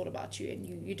society thought about you,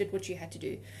 and you did what you had to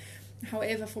do.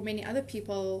 However, for many other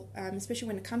people, especially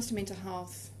when it comes to mental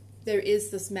health, there is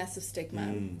this massive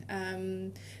stigma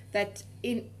that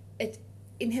it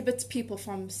inhibits people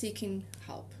from seeking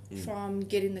help, from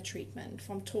getting the treatment,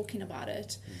 from talking about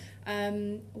it.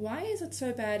 Why is it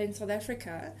so bad in South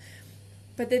Africa?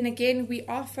 But then again, we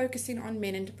are focusing on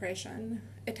men in depression.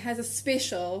 It has a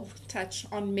special touch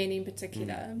on men in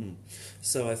particular.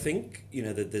 So I think,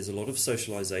 that there's a lot of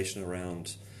socialization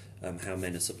around how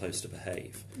men are supposed to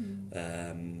behave.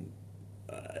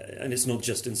 And it's not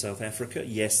just in South Africa.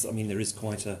 Yes, I mean, there is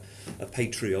quite a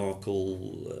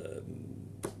patriarchal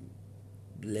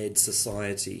led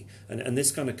society, and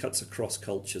this kind of cuts across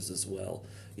cultures as well.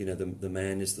 The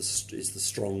man is the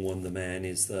strong one. The man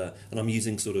is the, and I'm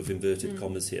using sort of inverted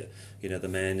commas here. The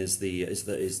man is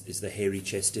the hairy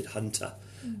chested hunter.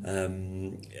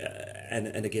 And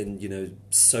again,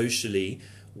 socially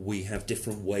we have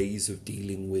different ways of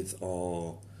dealing with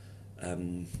our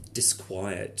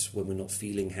disquiet when we're not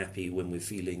feeling happy, when we're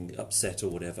feeling upset or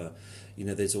whatever.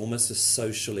 There's almost a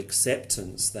social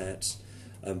acceptance that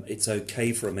it's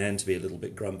okay for a man to be a little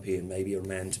bit grumpy and maybe a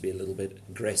man to be a little bit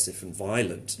aggressive and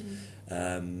violent,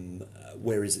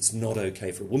 whereas it's not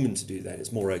okay for a woman to do that.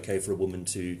 It's more okay for a woman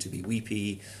to be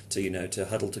weepy, to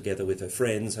huddle together with her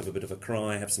friends, have a bit of a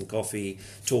cry, have some coffee,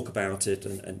 talk about it,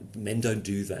 and men don't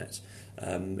do that.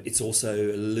 It's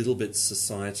also a little bit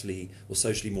societally or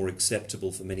socially more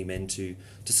acceptable for many men to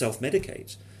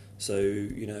self-medicate. So,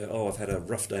 I've had a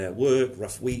rough day at work,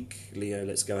 rough week, Leo,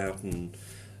 let's go out and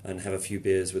have a few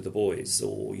beers with the boys,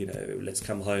 or let's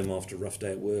come home after a rough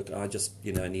day at work. I just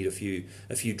need a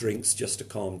few drinks just to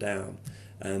calm down,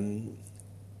 and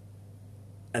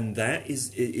that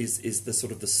is the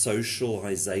sort of the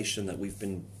socialization that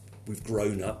we've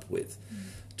grown up with,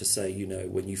 to say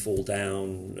when you fall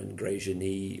down and graze your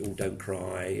knee, or don't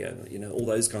cry, and all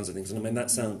those kinds of things. And I mean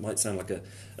that might sound like a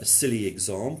silly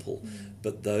example,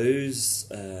 but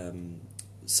those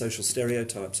social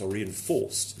stereotypes are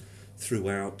reinforced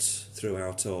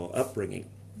throughout our upbringing.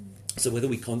 So whether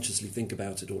we consciously think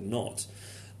about it or not,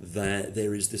 that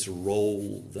there is this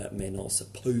role that men are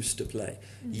supposed to play.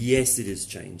 Yes, it is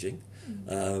changing,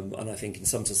 and I think in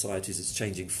some societies it's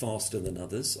changing faster than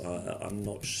others. I'm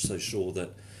not so sure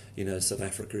that South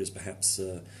Africa is perhaps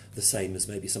the same as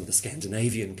maybe some of the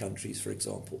Scandinavian countries, for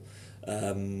example,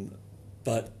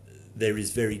 but there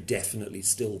is very definitely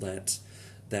still that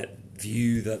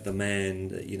view that the man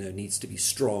needs to be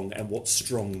strong, and what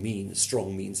strong means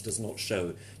does not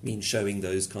mean showing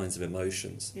those kinds of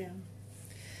emotions.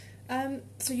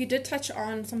 So you did touch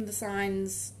on some of the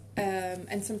signs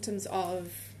and symptoms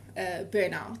of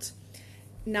burnout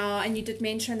now, and you did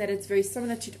mention that it's very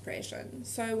similar to depression.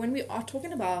 So when we are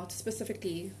talking about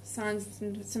specifically signs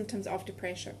and symptoms of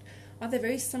depression, are they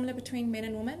very similar between men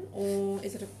and women, or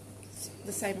is it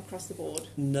the same across the board?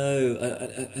 No,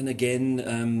 and again,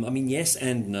 I mean, yes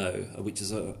and no, which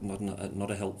is not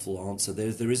a helpful answer.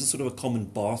 There is a sort of a common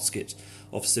basket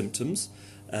of symptoms,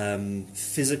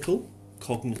 physical,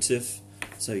 cognitive,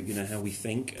 so how we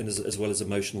think, and as well as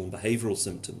emotional and behavioural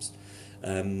symptoms.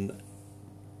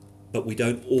 But we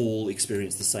don't all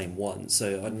experience the same one.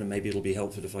 So I don't know, maybe it'll be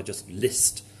helpful if I just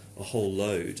list a whole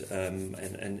load,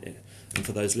 and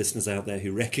for those listeners out there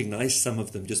who recognise some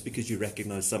of them, just because you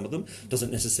recognise some of them doesn't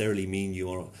necessarily mean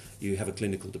you have a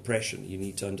clinical depression. You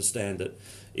need to understand that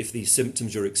if these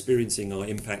symptoms you're experiencing are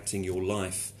impacting your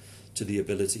life to the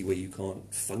ability where you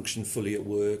can't function fully at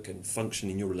work and function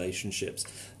in your relationships,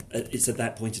 it's at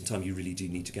that point in time you really do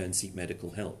need to go and seek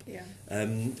medical help. Yeah. I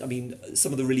mean,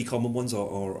 some of the really common ones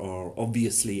are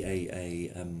obviously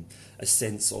a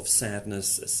sense of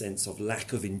sadness, a sense of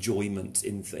lack of enjoyment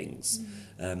in things.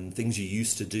 Things you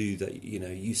used to do that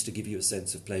used to give you a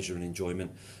sense of pleasure and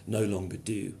enjoyment no longer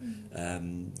do.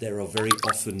 There are very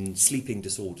often sleeping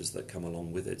disorders that come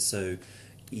along with it. So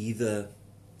either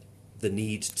the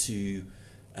need to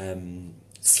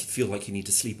feel like you need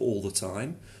to sleep all the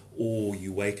time, or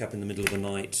you wake up in the middle of the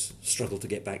night, struggle to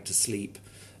get back to sleep,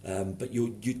 but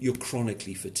you're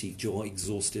chronically fatigued, you're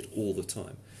exhausted all the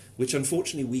time, which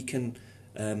unfortunately we can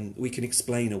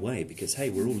explain away because, hey,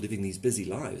 we're all living these busy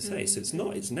lives. Hey, so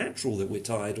it's natural that we're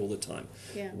tired all the time.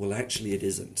 Yeah. Well, actually it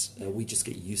isn't. We just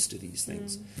get used to these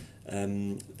things.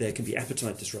 There can be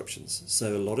appetite disruptions.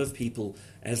 So a lot of people,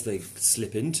 as they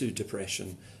slip into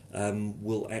depression,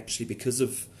 will actually, because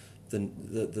of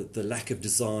the lack of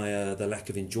desire, the lack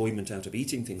of enjoyment out of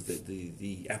eating things,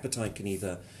 the appetite can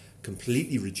either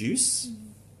completely reduce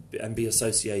and be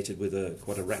associated with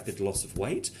quite a rapid loss of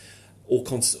weight, or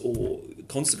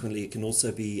consequently it can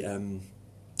also be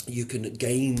you can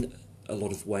gain a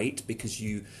lot of weight because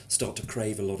you start to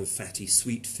crave a lot of fatty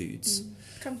sweet foods.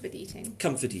 Comfort eating,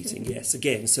 yes.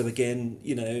 Again,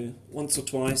 once or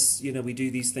twice, we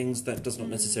do these things. That does not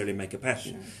necessarily make a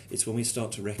pattern. Sure. It's when we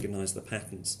start to recognise the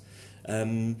patterns.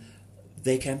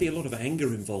 There can be a lot of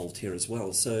anger involved here as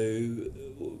well. So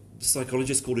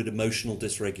psychologists call it emotional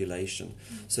dysregulation.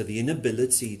 So the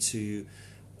inability to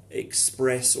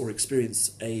express or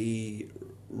experience a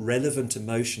relevant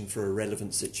emotion for a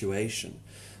relevant situation.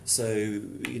 So,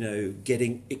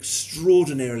 getting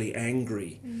extraordinarily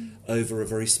angry over a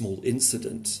very small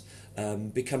incident,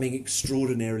 becoming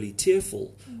extraordinarily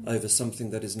tearful over something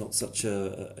that is not such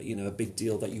a big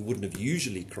deal that you wouldn't have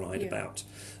usually cried about.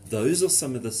 Those are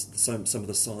some of the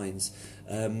signs.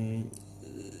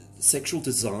 Sexual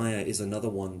desire is another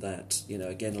one that,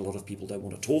 again, a lot of people don't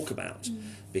want to talk about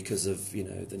because of,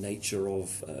 the nature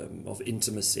of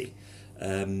intimacy.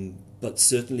 But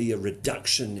certainly a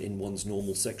reduction in one's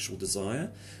normal sexual desire.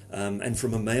 And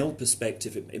from a male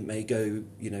perspective, it may go,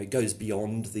 it goes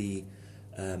beyond the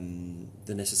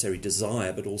necessary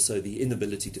desire, but also the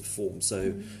inability to perform.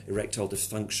 So erectile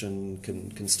dysfunction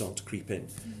can start to creep in.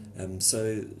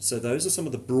 So those are some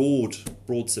of the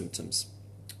broad symptoms.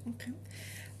 Okay.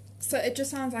 So it just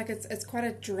sounds like it's quite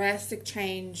a drastic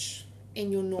change in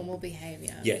your normal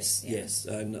behaviour. Yes,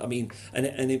 and I mean, and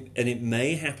it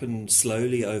may happen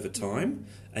slowly over time,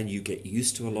 and you get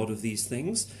used to a lot of these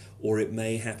things, or it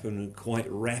may happen quite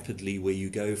rapidly, where you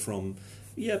go from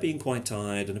being quite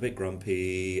tired and a bit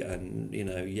grumpy, and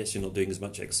yes, you're not doing as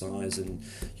much exercise, and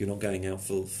you're not going out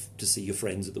to see your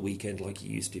friends at the weekend like you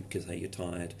used to because hey, you're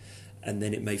tired. And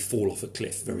then it may fall off a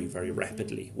cliff very, very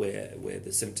rapidly, where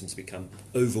the symptoms become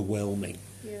overwhelming.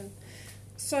 Yeah.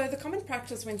 So the common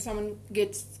practice when someone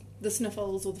gets the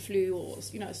sniffles or the flu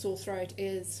or sore throat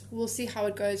is we'll see how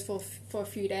it goes for a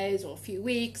few days or a few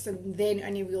weeks, and then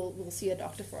only we'll see a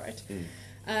doctor for it,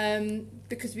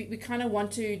 because we kind of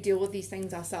want to deal with these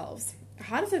things ourselves.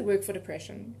 How does it work for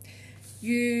depression?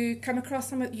 You come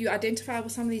across you identify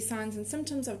with some of these signs and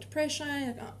symptoms of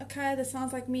depression. Okay, this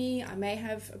sounds like me. I may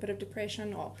have a bit of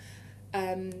depression, or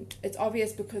it's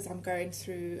obvious because I'm going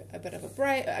through a bit of a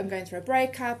break. I'm going through a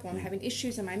breakup, or I'm having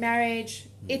issues in my marriage.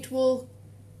 It will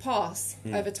pass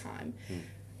over time.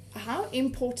 How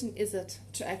important is it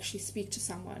to actually speak to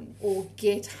someone or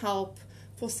get help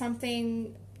for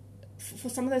something? For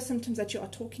some of those symptoms that you are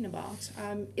talking about,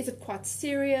 is it quite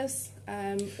serious,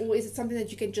 or is it something that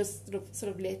you can just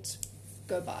sort of let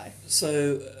go by?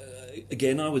 So,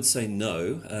 again, I would say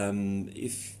no.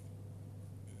 If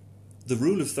the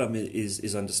rule of thumb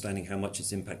is understanding how much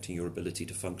it's impacting your ability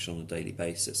to function on a daily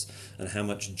basis, and how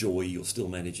much joy you're still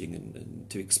managing and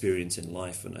to experience in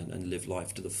life and live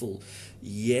life to the full.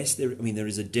 Yes, there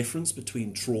is a difference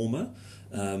between trauma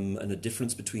and a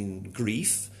difference between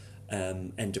grief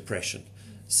and depression.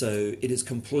 So it is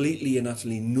completely and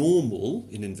utterly normal,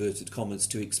 in inverted commas,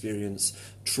 to experience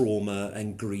trauma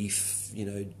and grief,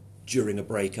 during a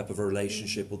breakup of a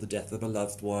relationship or the death of a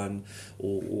loved one,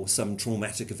 or some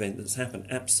traumatic event that's happened.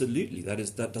 Absolutely,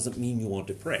 that doesn't mean you are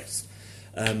depressed.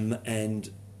 And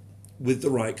with the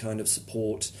right kind of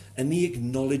support and the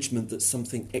acknowledgement that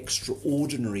something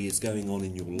extraordinary is going on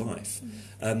in your life,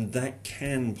 that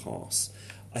can pass.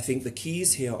 I think the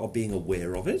keys here are being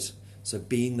aware of it. So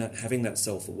having that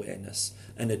self-awareness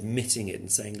and admitting it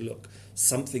and saying, look,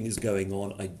 something is going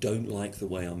on. I don't like the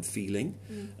way I'm feeling.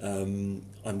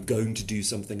 I'm going to do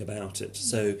something about it.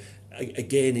 So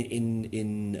again,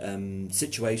 in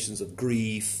situations of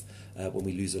grief, when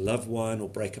we lose a loved one or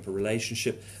break up a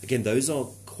relationship, again, those are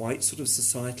quite sort of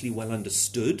societally well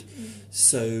understood.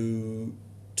 So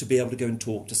to be able to go and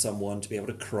talk to someone, to be able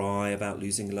to cry about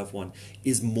losing a loved one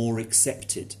is more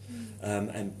accepted.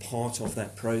 And part of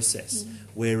that process.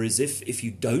 Whereas if you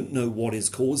don't know what is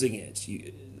causing it,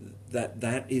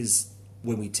 that is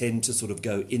when we tend to sort of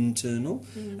go internal,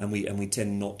 and we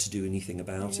tend not to do anything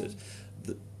about it.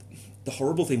 the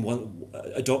horrible thing,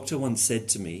 a doctor once said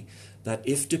to me that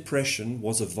if depression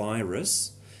was a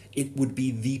virus, it would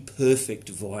be the perfect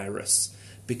virus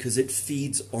because it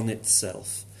feeds on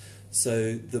itself.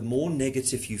 So the more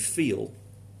negative you feel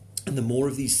and the more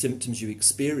of these symptoms you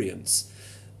experience,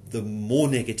 the more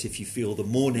negative you feel, the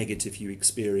more negative you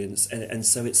experience, and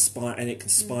so it can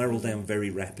spiral down very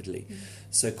rapidly.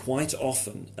 So quite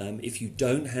often, if you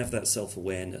don't have that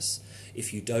self-awareness,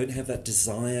 if you don't have that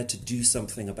desire to do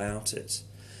something about it,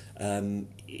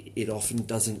 it often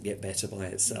doesn't get better by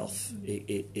itself.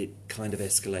 It kind of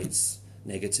escalates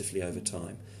negatively over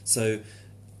time. So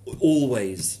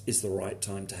always is the right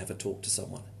time to have a talk to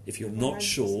someone. If you're not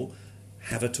sure,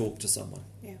 have a talk to someone.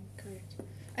 Yeah, correct.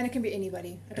 And it can be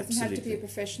anybody. It doesn't have to be a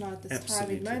professional at this time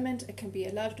and moment. It can be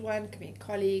a loved one, it can be a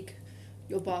colleague,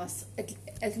 your boss,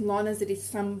 as long as it is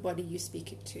somebody you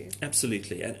speak it to.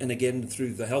 Absolutely. And again,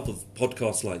 through the help of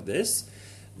podcasts like this,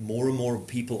 more and more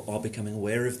people are becoming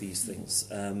aware of these things.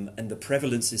 And the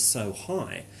prevalence is so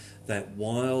high that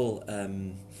while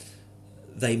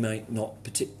they might not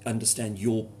understand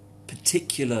your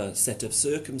particular set of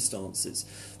circumstances,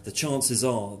 the chances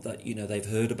are that they've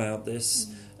heard about this,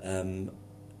 and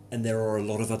there are a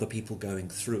lot of other people going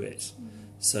through it.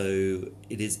 So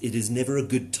it is never a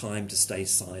good time to stay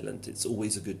silent. It's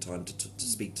always a good time to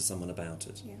speak to someone about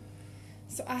it. Yeah.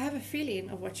 So I have a feeling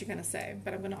of what you're going to say,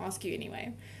 but I'm going to ask you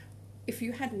anyway. If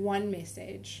you had one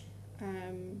message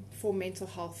for Mental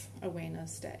Health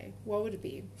Awareness Day, what would it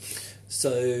be?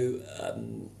 So,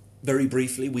 very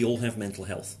briefly, we all have mental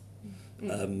health,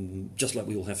 just like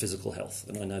we all have physical health.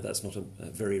 And I know that's not a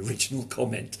very original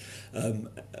comment.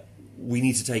 We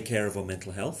need to take care of our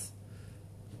mental health.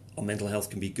 Our mental health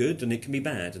can be good and it can be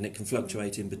bad and it can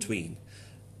fluctuate in between.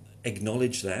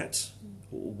 Acknowledge that.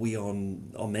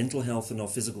 Our mental health and our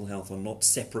physical health are not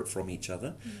separate from each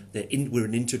other. We're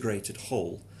an integrated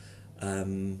whole.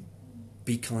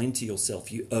 Be kind to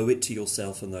yourself. You owe it to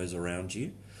yourself and those around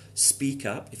you. Speak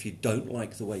up. If you don't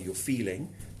like the way you're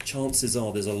feeling, chances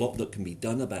are there's a lot that can be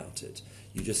done about it.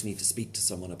 You just need to speak to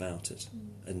someone about it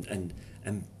and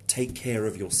take care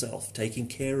of yourself. Taking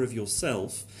care of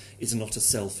yourself is not a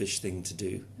selfish thing to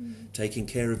do. Taking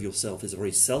care of yourself is a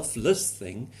very selfless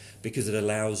thing because it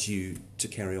allows you to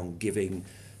carry on giving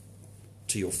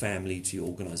to your family, to your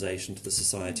organisation, to the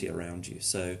society around you.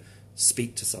 So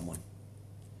speak to someone.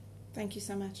 Thank you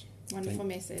so much. Wonderful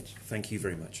message. Thank you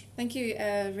very much. Thank you,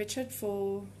 Richard,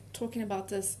 for talking about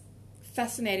this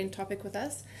fascinating topic with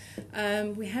us.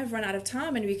 We have run out of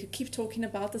time and we could keep talking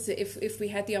about this if we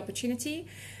had the opportunity.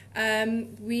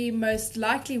 We most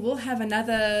likely will have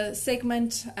another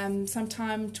segment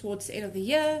sometime towards the end of the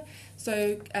year,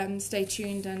 so stay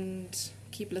tuned and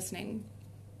keep listening.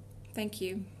 Thank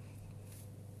you.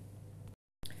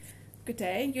 Good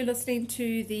day. You're listening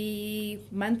to the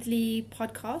monthly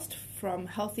podcast from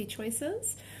Healthy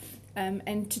Choices,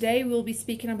 and today we'll be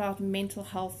speaking about mental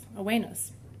health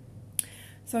awareness.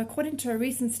 So according to a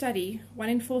recent study, 1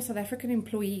 in 4 South African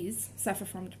employees suffer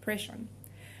from depression.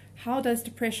 How does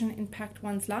depression impact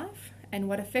one's life, and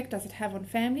what effect does it have on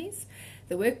families,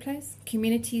 the workplace,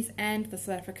 communities, and the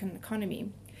South African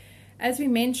economy? As we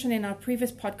mentioned in our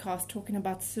previous podcast talking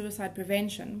about suicide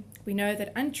prevention, we know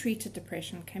that untreated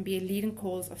depression can be a leading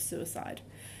cause of suicide.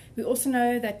 We also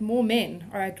know that more men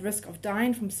are at risk of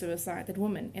dying from suicide than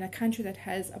women in a country that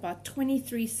has about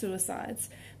 23 suicides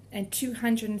and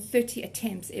 230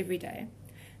 attempts every day.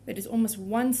 That is almost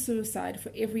 1 suicide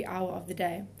for every hour of the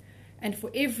day. And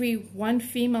for every 1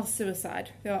 female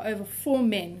suicide, there are over 4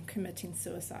 men committing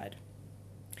suicide.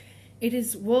 It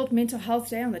is World Mental Health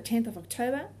Day on the 10th of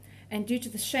October, and due to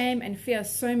the shame and fear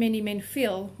so many men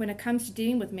feel when it comes to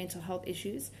dealing with mental health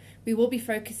issues, we will be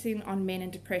focusing on men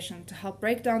and depression to help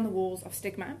break down the walls of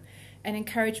stigma and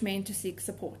encourage men to seek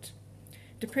support.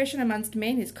 Depression amongst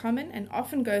men is common and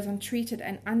often goes untreated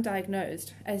and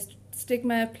undiagnosed, as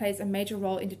stigma plays a major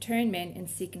role in deterring men in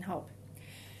seeking help.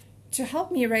 To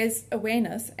help me raise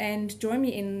awareness and join me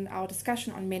in our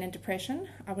discussion on men and depression,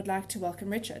 I would like to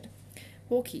welcome Richard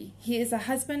Hawkey. He is a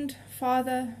husband,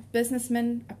 father,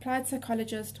 businessman, applied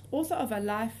psychologist, author of A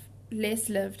Life Less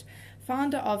Lived,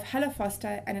 founder of Hello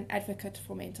Foster, and an advocate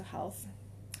for mental health.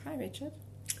 Hi, Richard.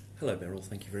 Hello, Beryl.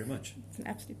 Thank you very much. It's an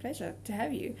absolute pleasure to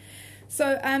have you.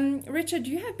 So, Richard,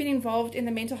 you have been involved in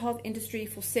the mental health industry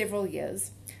for several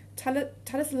years. Tell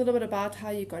us a little bit about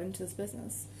how you got into this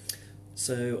business.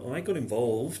 So I got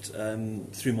involved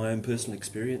through my own personal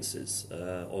experiences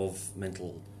of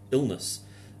mental illness.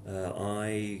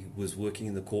 I was working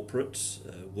in the corporate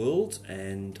world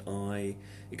and I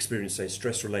experienced a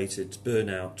stress-related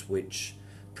burnout which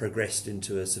progressed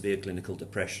into a severe clinical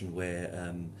depression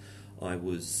where I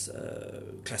was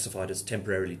classified as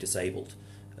temporarily disabled.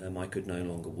 I could no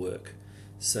longer work.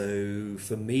 So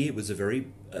for me, it was a very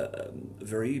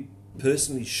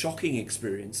personally shocking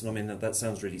experience. And I mean, that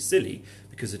sounds really silly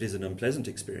because it is an unpleasant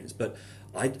experience. But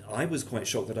I was quite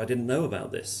shocked that I didn't know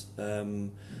about this.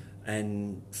 And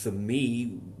for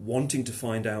me, wanting to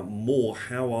find out more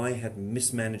how I had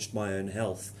mismanaged my own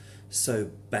health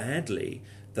so badly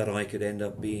that I could end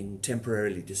up being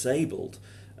temporarily disabled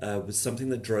was something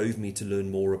that drove me to learn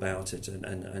more about it,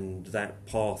 and that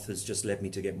path has just led me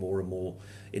to get more and more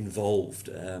involved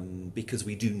because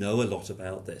we do know a lot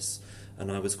about this.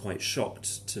 And I was quite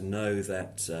shocked to know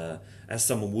that as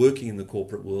someone working in the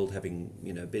corporate world, having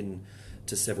been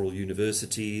to several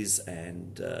universities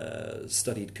and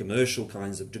studied commercial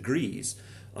kinds of degrees,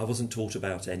 I wasn't taught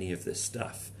about any of this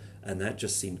stuff. And that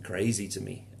just seemed crazy to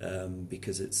me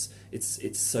because it's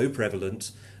so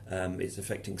prevalent, it's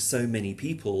affecting so many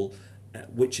people,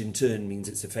 which in turn means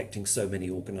it's affecting so many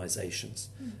organisations.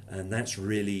 And that's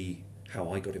really how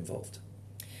I got involved.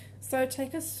 So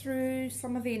take us through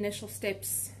some of the initial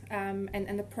steps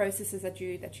and the processes that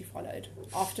you followed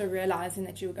after realising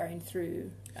that you were going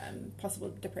through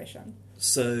possible depression.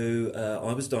 So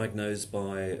I was diagnosed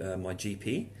by my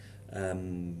GP.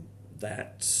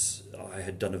 That I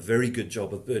had done a very good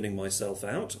job of burning myself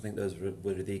out. I think those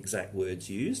were the exact words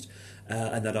used,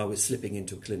 and that I was slipping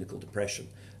into a clinical depression.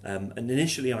 And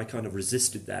initially I kind of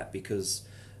resisted that because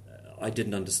I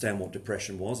didn't understand what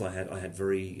depression was. I had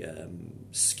very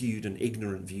skewed and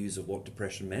ignorant views of what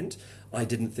depression meant. I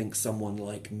didn't think someone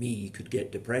like me could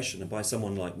get depression, and by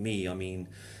someone like me, I mean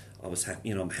I was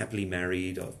I'm happily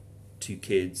married, I have 2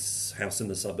 kids, house in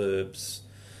the suburbs.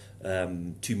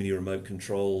 Too many remote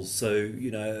controls. So,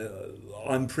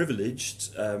 I'm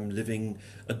privileged living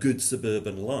a good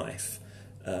suburban life.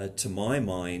 To my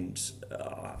mind,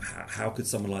 how could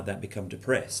someone like that become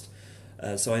depressed?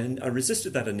 So I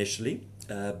resisted that initially,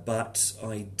 but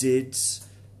I did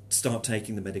start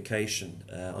taking the medication.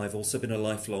 I've also been a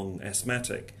lifelong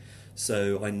asthmatic,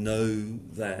 so I know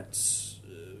that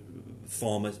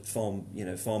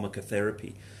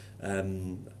pharmacotherapy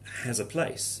has a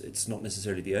place. It's not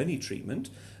necessarily the only treatment,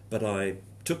 but I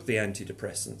took the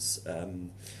antidepressants.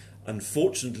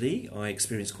 Unfortunately, I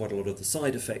experienced quite a lot of the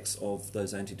side effects of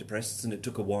those antidepressants, and it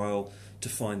took a while to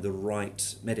find the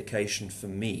right medication for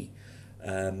me.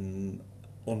 On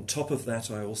top of that,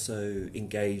 I also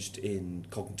engaged in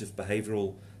cognitive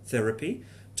behavioural therapy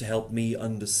to help me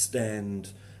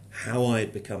understand how I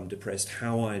had become depressed,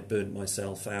 how I had burnt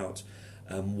myself out,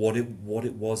 what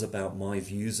it was about my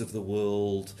views of the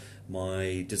world,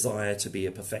 my desire to be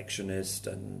a perfectionist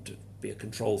and be a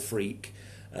control freak,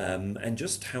 and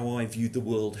just how I viewed the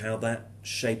world, how that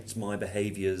shaped my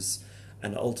behaviours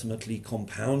and ultimately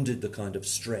compounded the kind of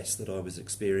stress that I was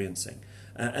experiencing,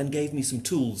 and gave me some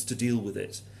tools to deal with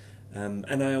it.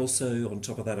 And I also, on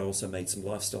top of that, I also made some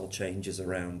lifestyle changes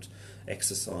around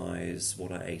exercise,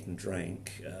 what I ate and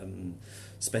drank,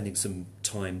 spending some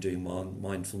time doing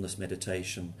mindfulness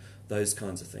meditation, those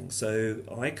kinds of things. So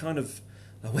I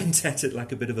went at it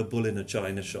like a bit of a bull in a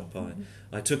china shop.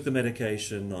 I took the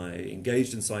medication, I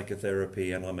engaged in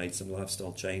psychotherapy, and I made some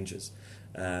lifestyle changes.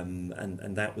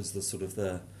 And that was the sort of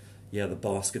the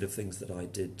basket of things that I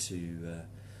did to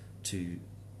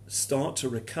start to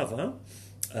recover,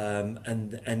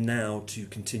 and now to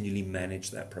continually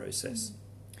manage that process.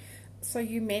 So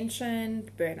you mentioned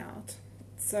burnout.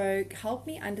 So help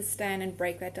me understand and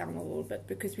break that down a little bit,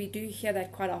 because we do hear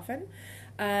that quite often.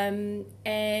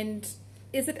 And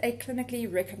is it a clinically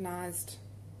recognised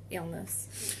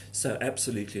illness? So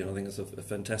absolutely, and I think it's a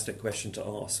fantastic question to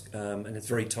ask. And it's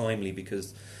very timely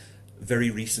because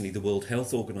very recently the World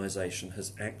Health Organization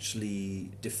has actually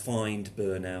defined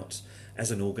burnout as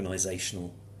an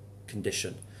organizational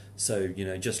condition. So,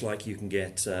 just like you can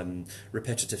get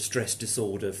repetitive stress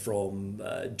disorder from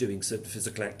doing certain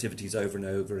physical activities over and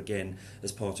over again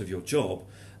as part of your job,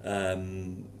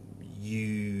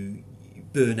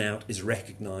 burnout is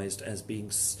recognised as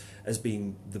being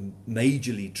the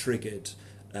majorly triggered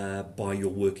by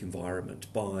your work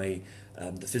environment, by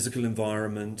the physical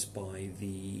environment, by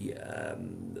the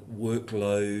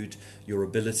workload, your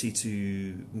ability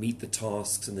to meet the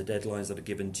tasks and the deadlines that are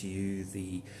given to you,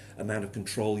 the amount of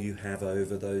control you have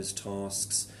over those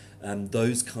tasks,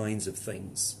 those kinds of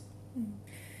things.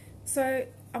 So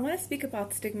I want to speak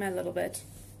about stigma a little bit.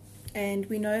 And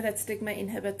we know that stigma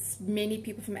inhibits many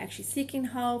people from actually seeking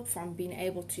help, from being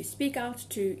able to speak out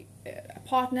to a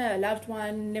partner, a loved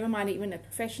one, never mind even a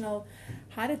professional.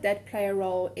 How did that play a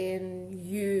role in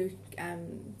you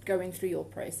going through your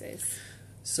process?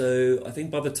 So I think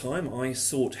by the time I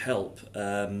sought help,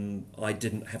 I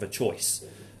didn't have a choice.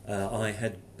 I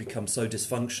had become so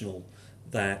dysfunctional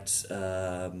that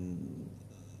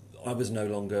I was no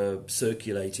longer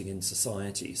circulating in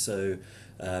society. So,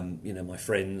 my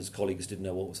friends, colleagues didn't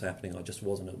know what was happening. I just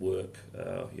wasn't at work.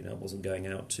 I wasn't going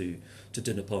out to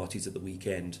dinner parties at the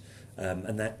weekend,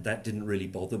 and that didn't really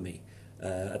bother me.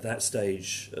 At that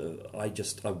stage,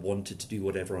 I wanted to do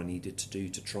whatever I needed to do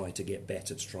to try to get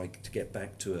better, to try to get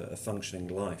back to a functioning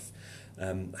life.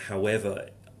 However,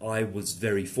 I was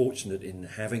very fortunate in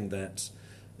having that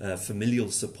familial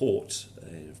support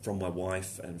from my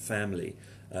wife and family,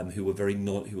 who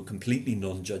were completely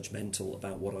non-judgmental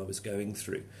about what I was going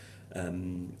through,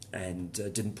 and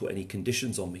didn't put any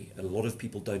conditions on me. A lot of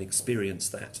people don't experience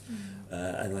that,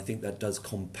 and I think that does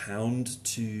compound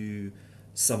to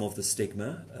some of the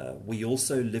stigma. We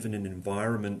also live in an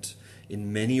environment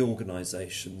in many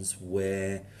organisations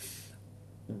where,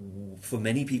 for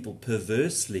many people,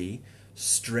 perversely,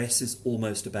 stress is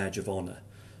almost a badge of honour.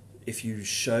 If you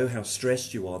show how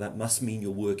stressed you are, that must mean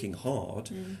you're working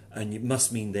hard, and it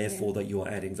must mean, therefore, that you are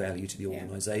adding value to the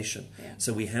organisation. Yeah.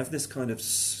 So we have this kind of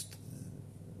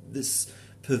this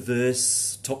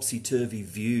perverse, topsy-turvy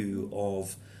view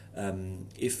of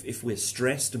if we're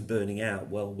stressed and burning out,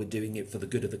 well, we're doing it for the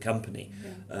good of the company,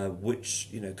 which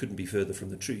couldn't be further from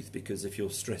the truth. Because if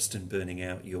you're stressed and burning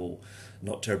out, you're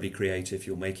not terribly creative.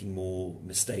 You're making more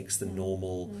mistakes than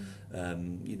normal.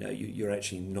 You're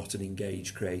actually not an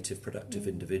engaged, creative, productive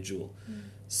individual.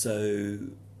 So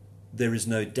there is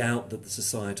no doubt that the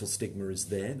societal stigma is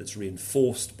there. That's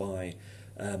reinforced by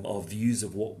our views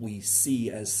of what we see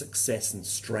as success and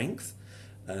strength.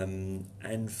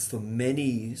 And for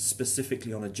many,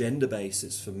 specifically on a gender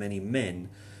basis, for many men,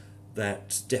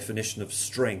 that definition of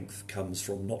strength comes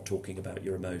from not talking about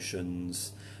your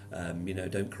emotions.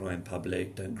 Don't cry in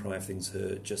public, don't cry if things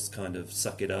hurt, just kind of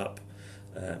suck it up.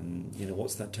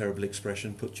 What's that terrible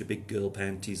expression? Put your big girl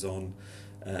panties on.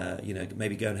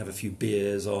 Maybe go and have a few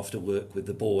beers after work with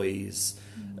the boys.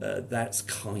 That's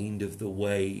kind of the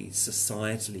way,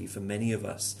 societally, for many of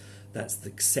us, that's the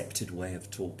accepted way of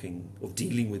talking, of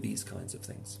dealing with these kinds of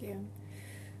things. Yeah.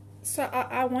 So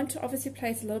I want to obviously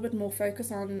place a little bit more focus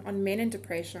on men in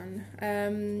depression.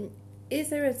 Is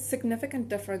there a significant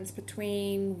difference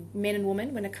between men and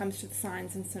women when it comes to the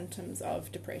signs and symptoms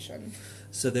of depression?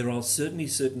 So there are certainly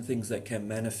certain things that can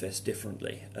manifest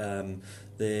differently.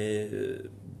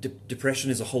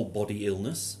 Depression is a whole body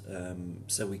illness,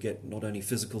 so we get not only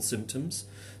physical symptoms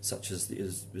such as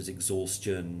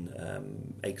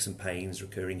exhaustion, aches and pains,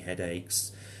 recurring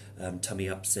headaches, tummy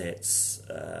upsets,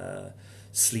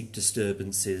 sleep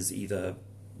disturbances, either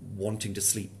wanting to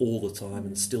sleep all the time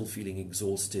and still feeling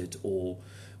exhausted, or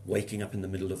waking up in the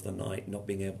middle of the night, not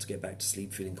being able to get back to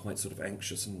sleep, feeling quite sort of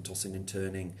anxious and tossing and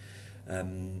turning.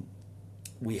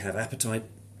 We have appetite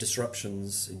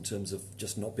disruptions in terms of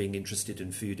just not being interested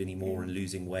in food anymore and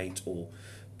losing weight, or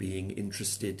being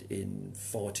interested in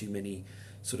far too many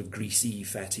sort of greasy,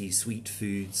 fatty, sweet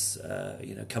foods,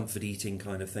 comfort eating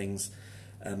kind of things.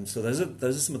 So those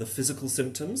are some of the physical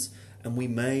symptoms, and we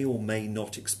may or may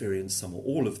not experience some or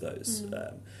all of those.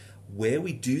 Where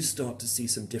we do start to see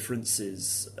some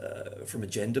differences from a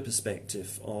gender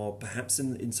perspective are perhaps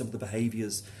in some of the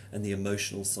behaviours and the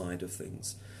emotional side of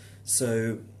things.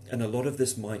 So, and a lot of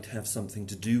this might have something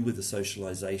to do with the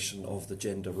socialisation of the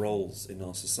gender roles in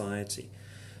our society.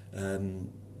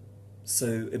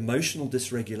 So emotional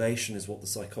dysregulation is what the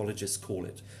psychologists call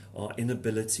it, our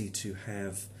inability to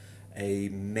have a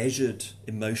measured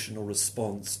emotional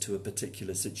response to a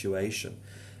particular situation.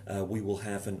 We will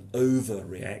have an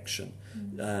overreaction.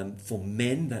 For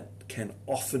men, that can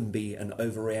often be an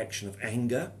overreaction of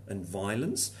anger and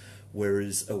violence,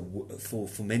 whereas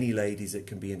for many ladies it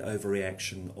can be an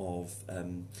overreaction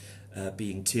of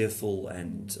being tearful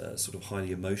and sort of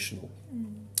highly emotional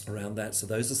around that. So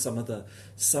those are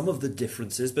some of the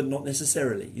differences, but not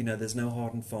necessarily. There's no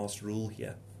hard and fast rule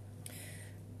here.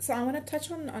 So I want to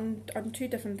touch on two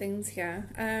different things here.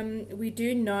 We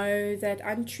do know that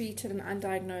untreated and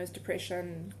undiagnosed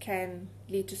depression can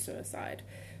lead to suicide.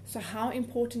 So how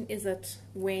important is it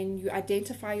when you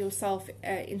identify yourself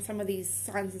in some of these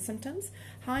signs and symptoms?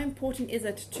 How important is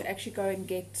it to actually go and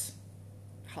get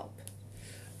help?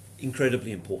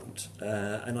 Incredibly important.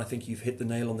 And I think you've hit the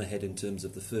nail on the head in terms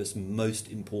of the first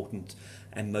most important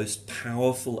and most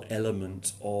powerful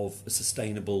element of a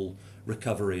sustainable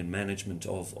recovery and management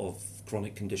of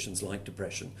chronic conditions like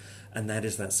depression, and that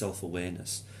is that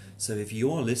self-awareness. So if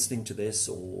you are listening to this,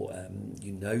 or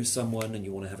you know someone and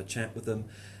you want to have a chat with them,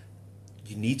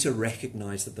 you need to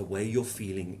recognize that the way you're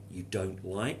feeling you don't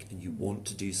like, and you want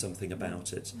to do something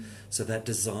about it. So that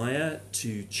desire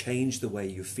to change the way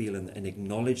you feel and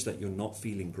acknowledge that you're not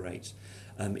feeling great,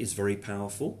 is very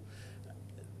powerful.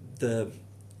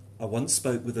 I once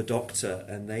spoke with a doctor,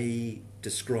 and they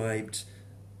described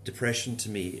depression to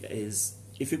me as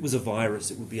if it was a virus,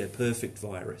 it would be a perfect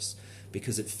virus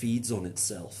because it feeds on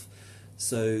itself.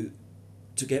 So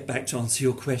to get back to answer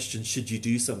your question, should you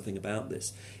do something about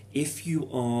this? If you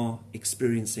are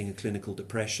experiencing a clinical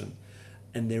depression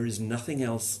and there is nothing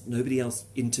else, nobody else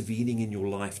intervening in your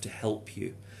life to help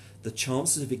you, the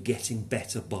chances of it getting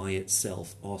better by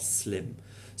itself are slim.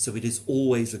 So it is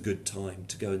always a good time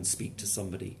to go and speak to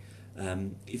somebody.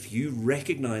 If you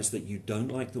recognize that you don't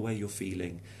like the way you're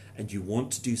feeling and you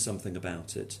want to do something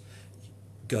about it,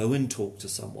 go and talk to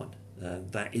someone.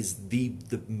 That is the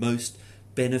most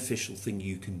beneficial thing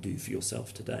you can do for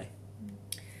yourself today.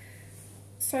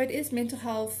 So it is Mental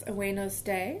Health Awareness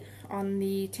Day on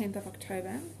the 10th of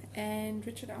October. And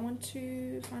Richard, I want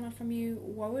to find out from you,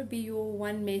 what would be your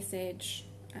one message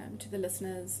to the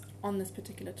listeners on this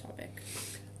particular topic?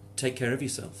 Take care of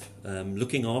yourself.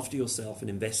 Looking after yourself and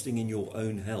investing in your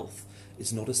own health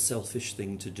is not a selfish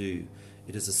thing to do.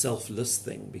 It is a selfless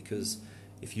thing, because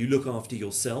if you look after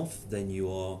yourself, then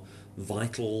you are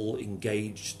vital,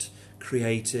 engaged,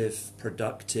 creative,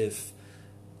 productive,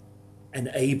 and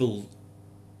able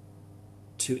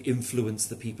to influence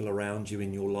the people around you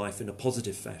in your life in a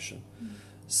positive fashion.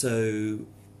 So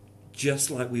just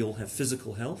like we all have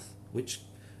physical health, which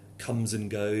comes and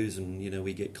goes, and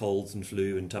we get colds and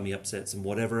flu and tummy upsets and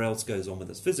whatever else goes on with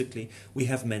us physically, we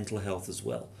have mental health as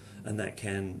well, and that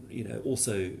can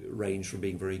also range from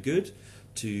being very good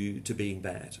to being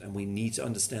bad. And we need to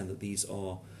understand that these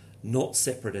are not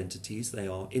separate entities, they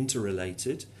are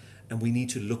interrelated, and we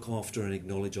need to look after and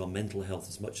acknowledge our mental health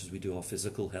as much as we do our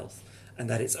physical health, and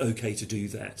that it's okay to do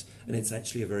that, and it's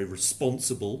actually a very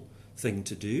responsible thing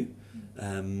to do,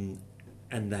 and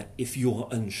that if you are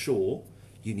unsure,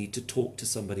 you need to talk to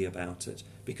somebody about it,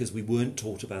 because we weren't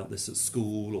taught about this at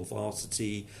school or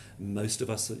varsity. Most of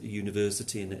us at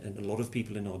university and a lot of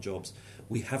people in our jobs,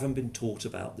 we haven't been taught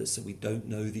about this, so we don't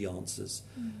know the answers.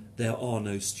 There are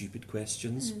no stupid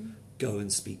questions. Go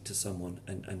and speak to someone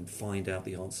and find out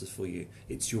the answers for you.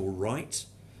 It's your right,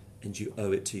 and you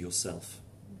owe it to yourself.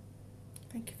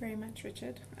 Thank you very much,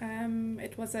 Richard.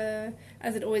 It was,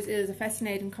 as it always is, a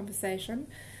fascinating conversation.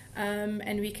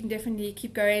 And we can definitely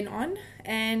keep going on,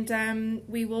 and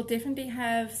we will definitely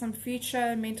have some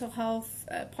future mental health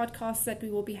podcasts that we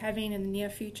will be having in the near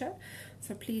future,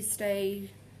 so please stay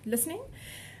listening.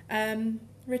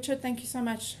 Richard, thank you so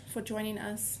much for joining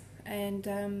us,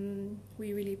 and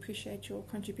we really appreciate your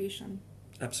contribution.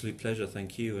 Absolute pleasure,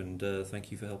 thank you, and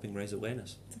thank you for helping raise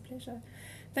awareness. It's a pleasure.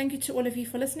 Thank you to all of you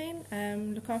for listening.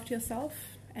 Look after yourself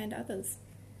and others.